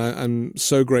brilliant, and I'm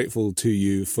so grateful to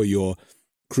you for your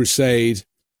crusade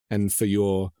and for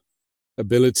your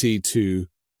ability to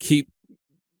keep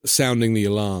sounding the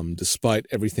alarm despite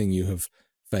everything you have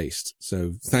faced.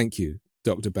 So thank you,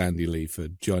 Dr. Bandy Lee, for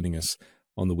joining us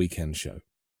on the Weekend Show.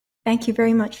 Thank you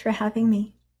very much for having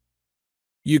me.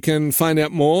 You can find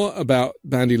out more about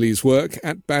Bandy Lee's work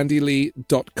at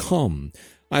bandylee.com.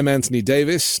 I'm Anthony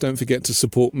Davis. Don't forget to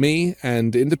support me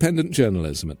and independent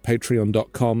journalism at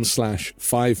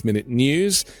patreon.com/5Minute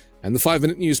News. And the 5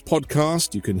 Minute News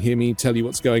podcast, you can hear me tell you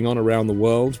what's going on around the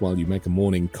world while you make a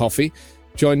morning coffee.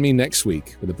 Join me next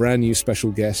week with a brand new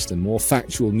special guest and more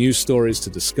factual news stories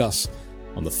to discuss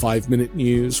on the 5 Minute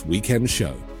News Weekend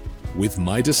Show with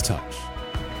Midas Touch.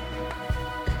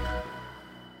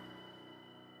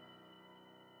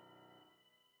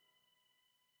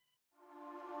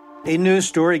 A news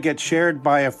story gets shared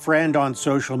by a friend on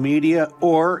social media,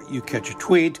 or you catch a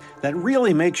tweet that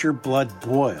really makes your blood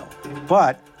boil.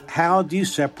 But how do you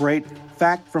separate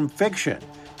fact from fiction?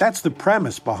 That's the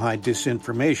premise behind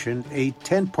Disinformation, a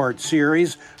 10-part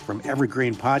series from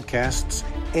Evergreen Podcasts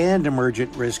and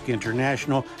Emergent Risk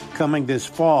International coming this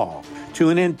fall.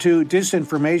 Tune into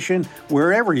Disinformation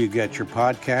wherever you get your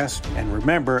podcasts, and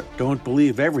remember, don't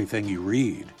believe everything you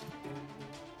read.